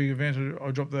few big events,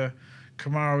 I drop the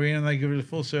Camaro in and they give it a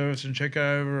full service and check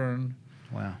over. And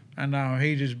Wow. and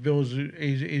he just builds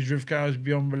his drift cars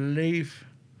beyond belief.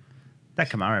 That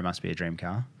Camaro must be a dream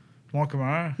car. My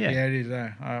Camaro? Yeah. Yeah, it is.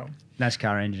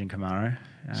 NASCAR engine Camaro.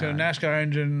 So NASCAR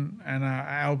engine and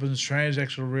Albin's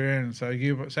transaxle rear end. So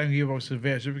same gearbox as the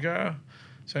V8 supercar.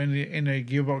 So in the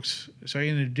gearbox, so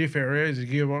in the diff area is the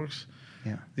gearbox,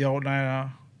 Yeah. the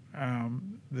alternator,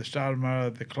 the starter motor,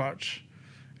 the clutch,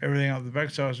 everything up the back.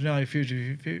 So it's nearly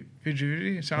 50-50.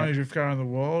 It's the only drift car in the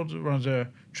world that runs a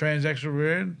transaxle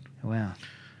rear end. Wow.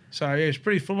 So yeah, it's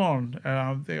pretty full on.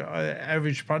 The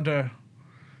average punter,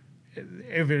 not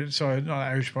the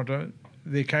average punter,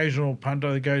 the occasional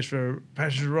punter that goes for a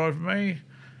passenger ride for me,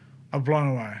 I'm blown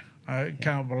away. I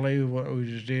can't believe what we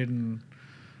just did, and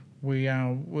we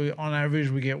on average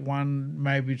we get 1,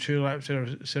 maybe 2 laps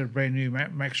set of brand new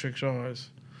Max Trick tyres.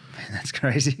 That's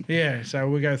crazy. Yeah, so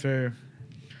we go through,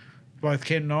 both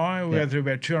Kent and I, we go through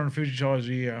about 250 tyres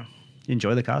a year. You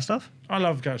enjoy the car stuff? I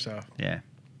love car stuff. Yeah.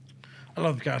 I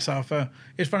love car stuff.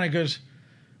 It's funny because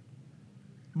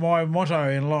my motto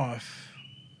in life,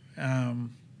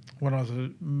 when I was a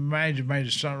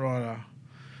major stunt rider,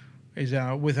 is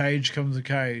with age comes a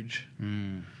cage.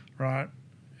 Right?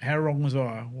 How wrong was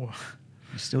I? Well,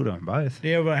 You're still doing both.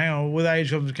 yeah, but hang on. With age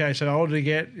comes a cage. So the older you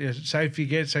get, safer you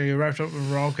get, so you're wrapped up in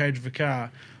a roll cage of a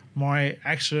car. My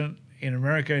accident in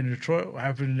America, in Detroit,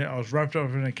 happened. I was wrapped up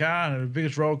in a car and the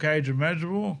biggest roll cage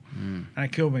imaginable, and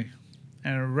it killed me.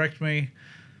 And it wrecked me,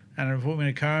 and it put me in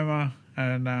a coma,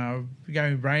 and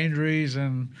gave me brain injuries,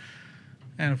 and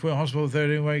put in hospital for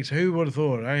 13 weeks. Who would have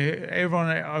thought? Everyone,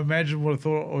 I imagine, would have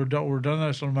thought or done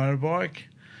this on a motorbike,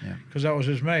 because that was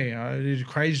just me. I did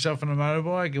crazy stuff on a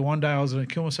motorbike, and one day I was going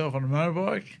to kill myself on a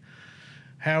motorbike.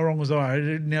 How wrong was I? I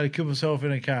nearly killed myself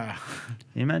in a car.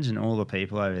 You imagine all the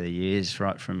people over the years,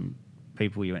 right from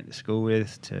people you went to school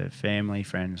with to family,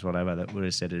 friends, whatever, that would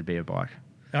have said it'd be a bike.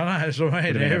 I know, that's what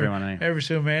I mean. Every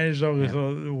single man is always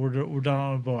thought we're done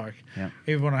on a bike. Yeah.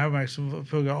 Even when I have mates,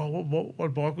 people go, oh,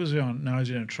 what bike was he on? No,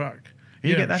 he's in a truck.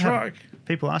 You get that? Truck?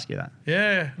 People ask you that?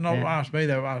 Yeah. Not ask me,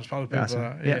 though. Ask other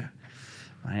people. Yeah.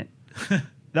 Mate,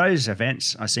 those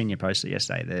events, I seen you post it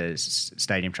yesterday, the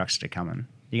stadium trucks that are coming.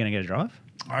 You going to get a drive?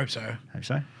 I hope so. Hope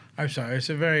so? I hope so. It's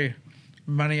a very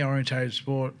money-orientated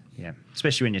sport. Yeah,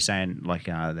 especially when you're saying like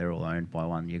they're all owned by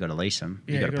one. You got to lease them.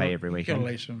 You got to pay every weekend. You got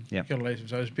to lease them. Yep. You got to lease them.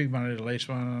 So it's big money to lease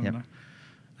one. Yep.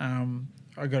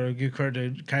 I got to give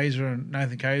credit to Kaiser and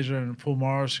Nathan Kaiser and Paul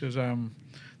Morris, because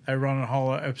they run a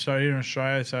whole episode here in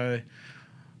Australia. So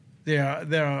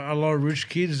there are a lot of rich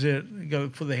kids that got to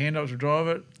put their hand up to drive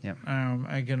it. Yep.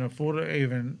 And can afford it.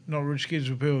 Even not rich kids,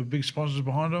 but people with big sponsors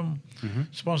behind them. Mm-hmm.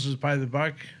 Sponsors pay the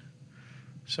buck.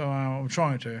 So I'm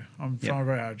trying to. I'm trying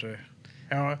very hard to.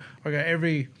 I got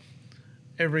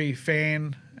every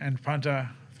fan and punter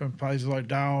from places like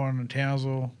Darwin and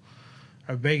Townsville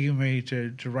are begging me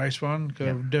to race one, because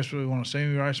I desperately want to see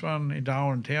me race one in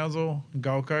Darwin and Townsville, and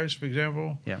Gold Coast, for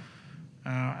example. Yeah.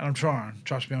 And I'm trying.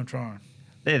 Trust me, I'm trying.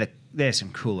 They're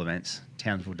some cool events.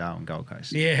 Townsville, Darwin, Gold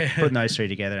Coast. Yeah. Putting those three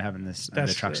together, having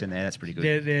the trucks in there, that's pretty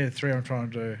good. They're the three I'm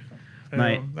trying to do.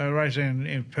 Mate. They're racing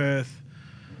in Perth.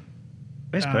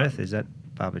 Where's Perth? Is that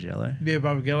Barbagello? Yeah,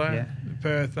 Barbagello. Yeah.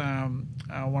 Perth,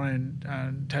 one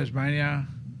in Tasmania.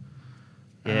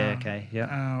 Yeah, okay,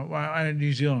 yeah. And in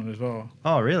New Zealand as well.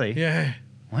 Oh, really? Yeah.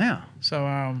 Wow. So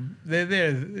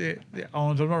they're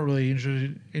islands I'm not really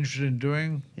interested in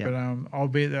doing, but I'll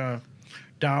be at the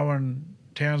Darwin,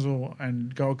 Townsville,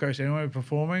 and Gold Coast anyway,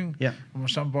 performing. Yeah. On my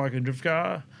stunt bike and drift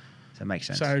car. That makes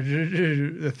sense. So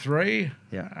the three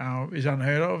is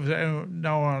unheard of.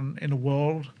 No one in the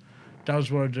world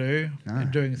does what I do,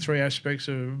 doing three aspects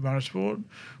of motorsport,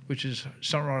 which is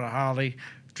stunt rider, Harley,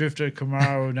 drifter,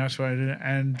 Camaro, NASCAR,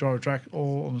 and drive a track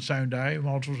all on the same day,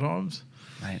 multiple times.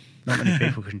 Mate, not many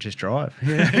people can just drive.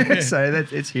 So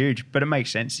it's huge, but it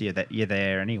makes sense that you're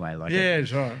there anyway. Like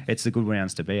that's right. It's the good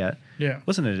rounds to be at. Yeah.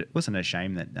 Wasn't it a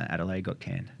shame that Adelaide got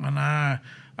canned? I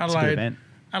know. It's a good event.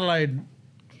 Adelaide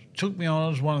took me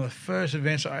on as one of the first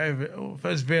events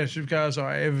first supercars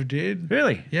I ever did.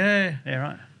 Really? Yeah. Yeah,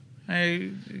 right.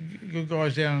 Hey, good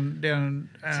guys down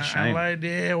Adelaide.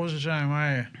 Yeah, it was a shame.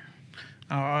 Hey.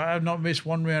 I have not missed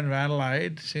one round of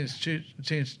Adelaide since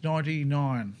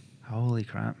 99. Holy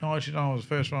crap! 99 was the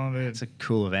first one I did. It's a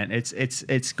cool event.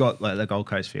 It's got like the Gold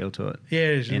Coast feel to it. Yeah,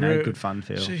 it's good fun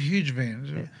feel. It's a huge event.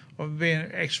 Yeah. I've been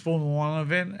an ex Formula One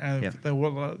event, and they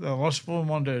lost Formula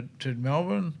One to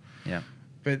Melbourne. Yeah.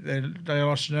 but they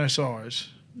lost no size.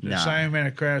 The No. same amount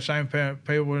of crowd, same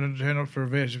people would turn up for a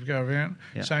VSFK event,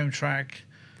 Yeah. same track.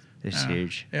 It's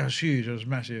huge. It was huge. It was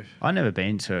massive. I've never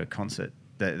been to a concert.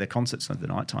 The concerts at the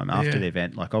night time after Yeah. the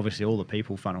event, like obviously all the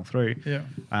people funnel through. Yeah.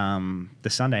 The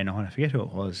Sunday night, I forget who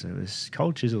it was. It was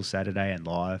Cold Chisel Saturday and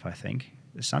Live, I think.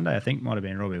 The Sunday, I think, might have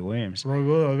been Robbie Williams. Robbie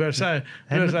Williams. I was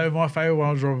about to say my favourite one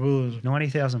was Robbie Williams.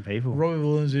 90,000 people. Robbie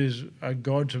Williams is a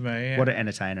god to me. What an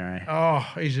entertainer, eh? Oh,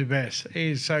 he's the best.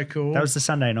 He's so cool. That was the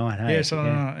Sunday night, hey? yeah,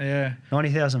 Sunday night, yeah.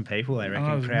 90,000 people, they I know, it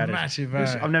reckon, was crowded. massive, It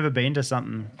was- eh? I've never been to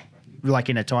something like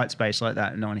in a tight space like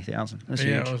that, 90,000. That's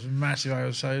Yeah, huge. it was massive. It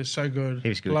was so good. He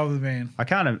was good. Love the man. I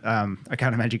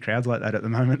can't imagine crowds like that at the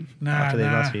moment Nah, after these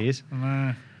last few years.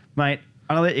 Nah. Mate,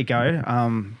 I'll let you go.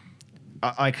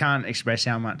 I can't express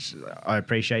how much I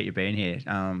appreciate you being here.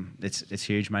 It's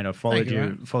huge, mate. I've followed Thank you,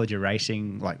 mate. followed your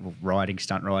racing, like riding,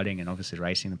 stunt riding, and obviously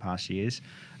racing the past years,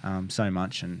 so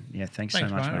much. And yeah, thanks so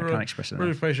much, mate. I can't express it Really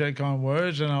enough. appreciate kind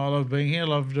words, and I love being here.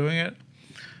 Love doing it.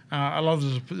 I love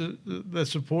the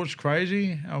support's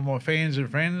crazy of my fans and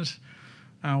friends,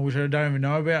 which I don't even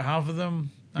know about half of them.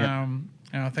 Yep.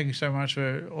 And thank you so much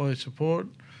for all your support,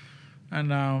 and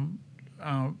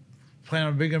plan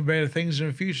on bigger and better things in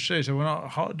the future too. So we're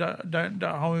not don't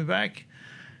hold me back.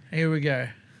 Here we go.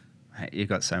 Hey, you've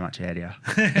got so much ahead of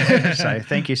you. So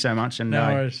thank you so much, and No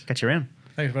worries. catch you around.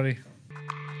 Thanks, buddy.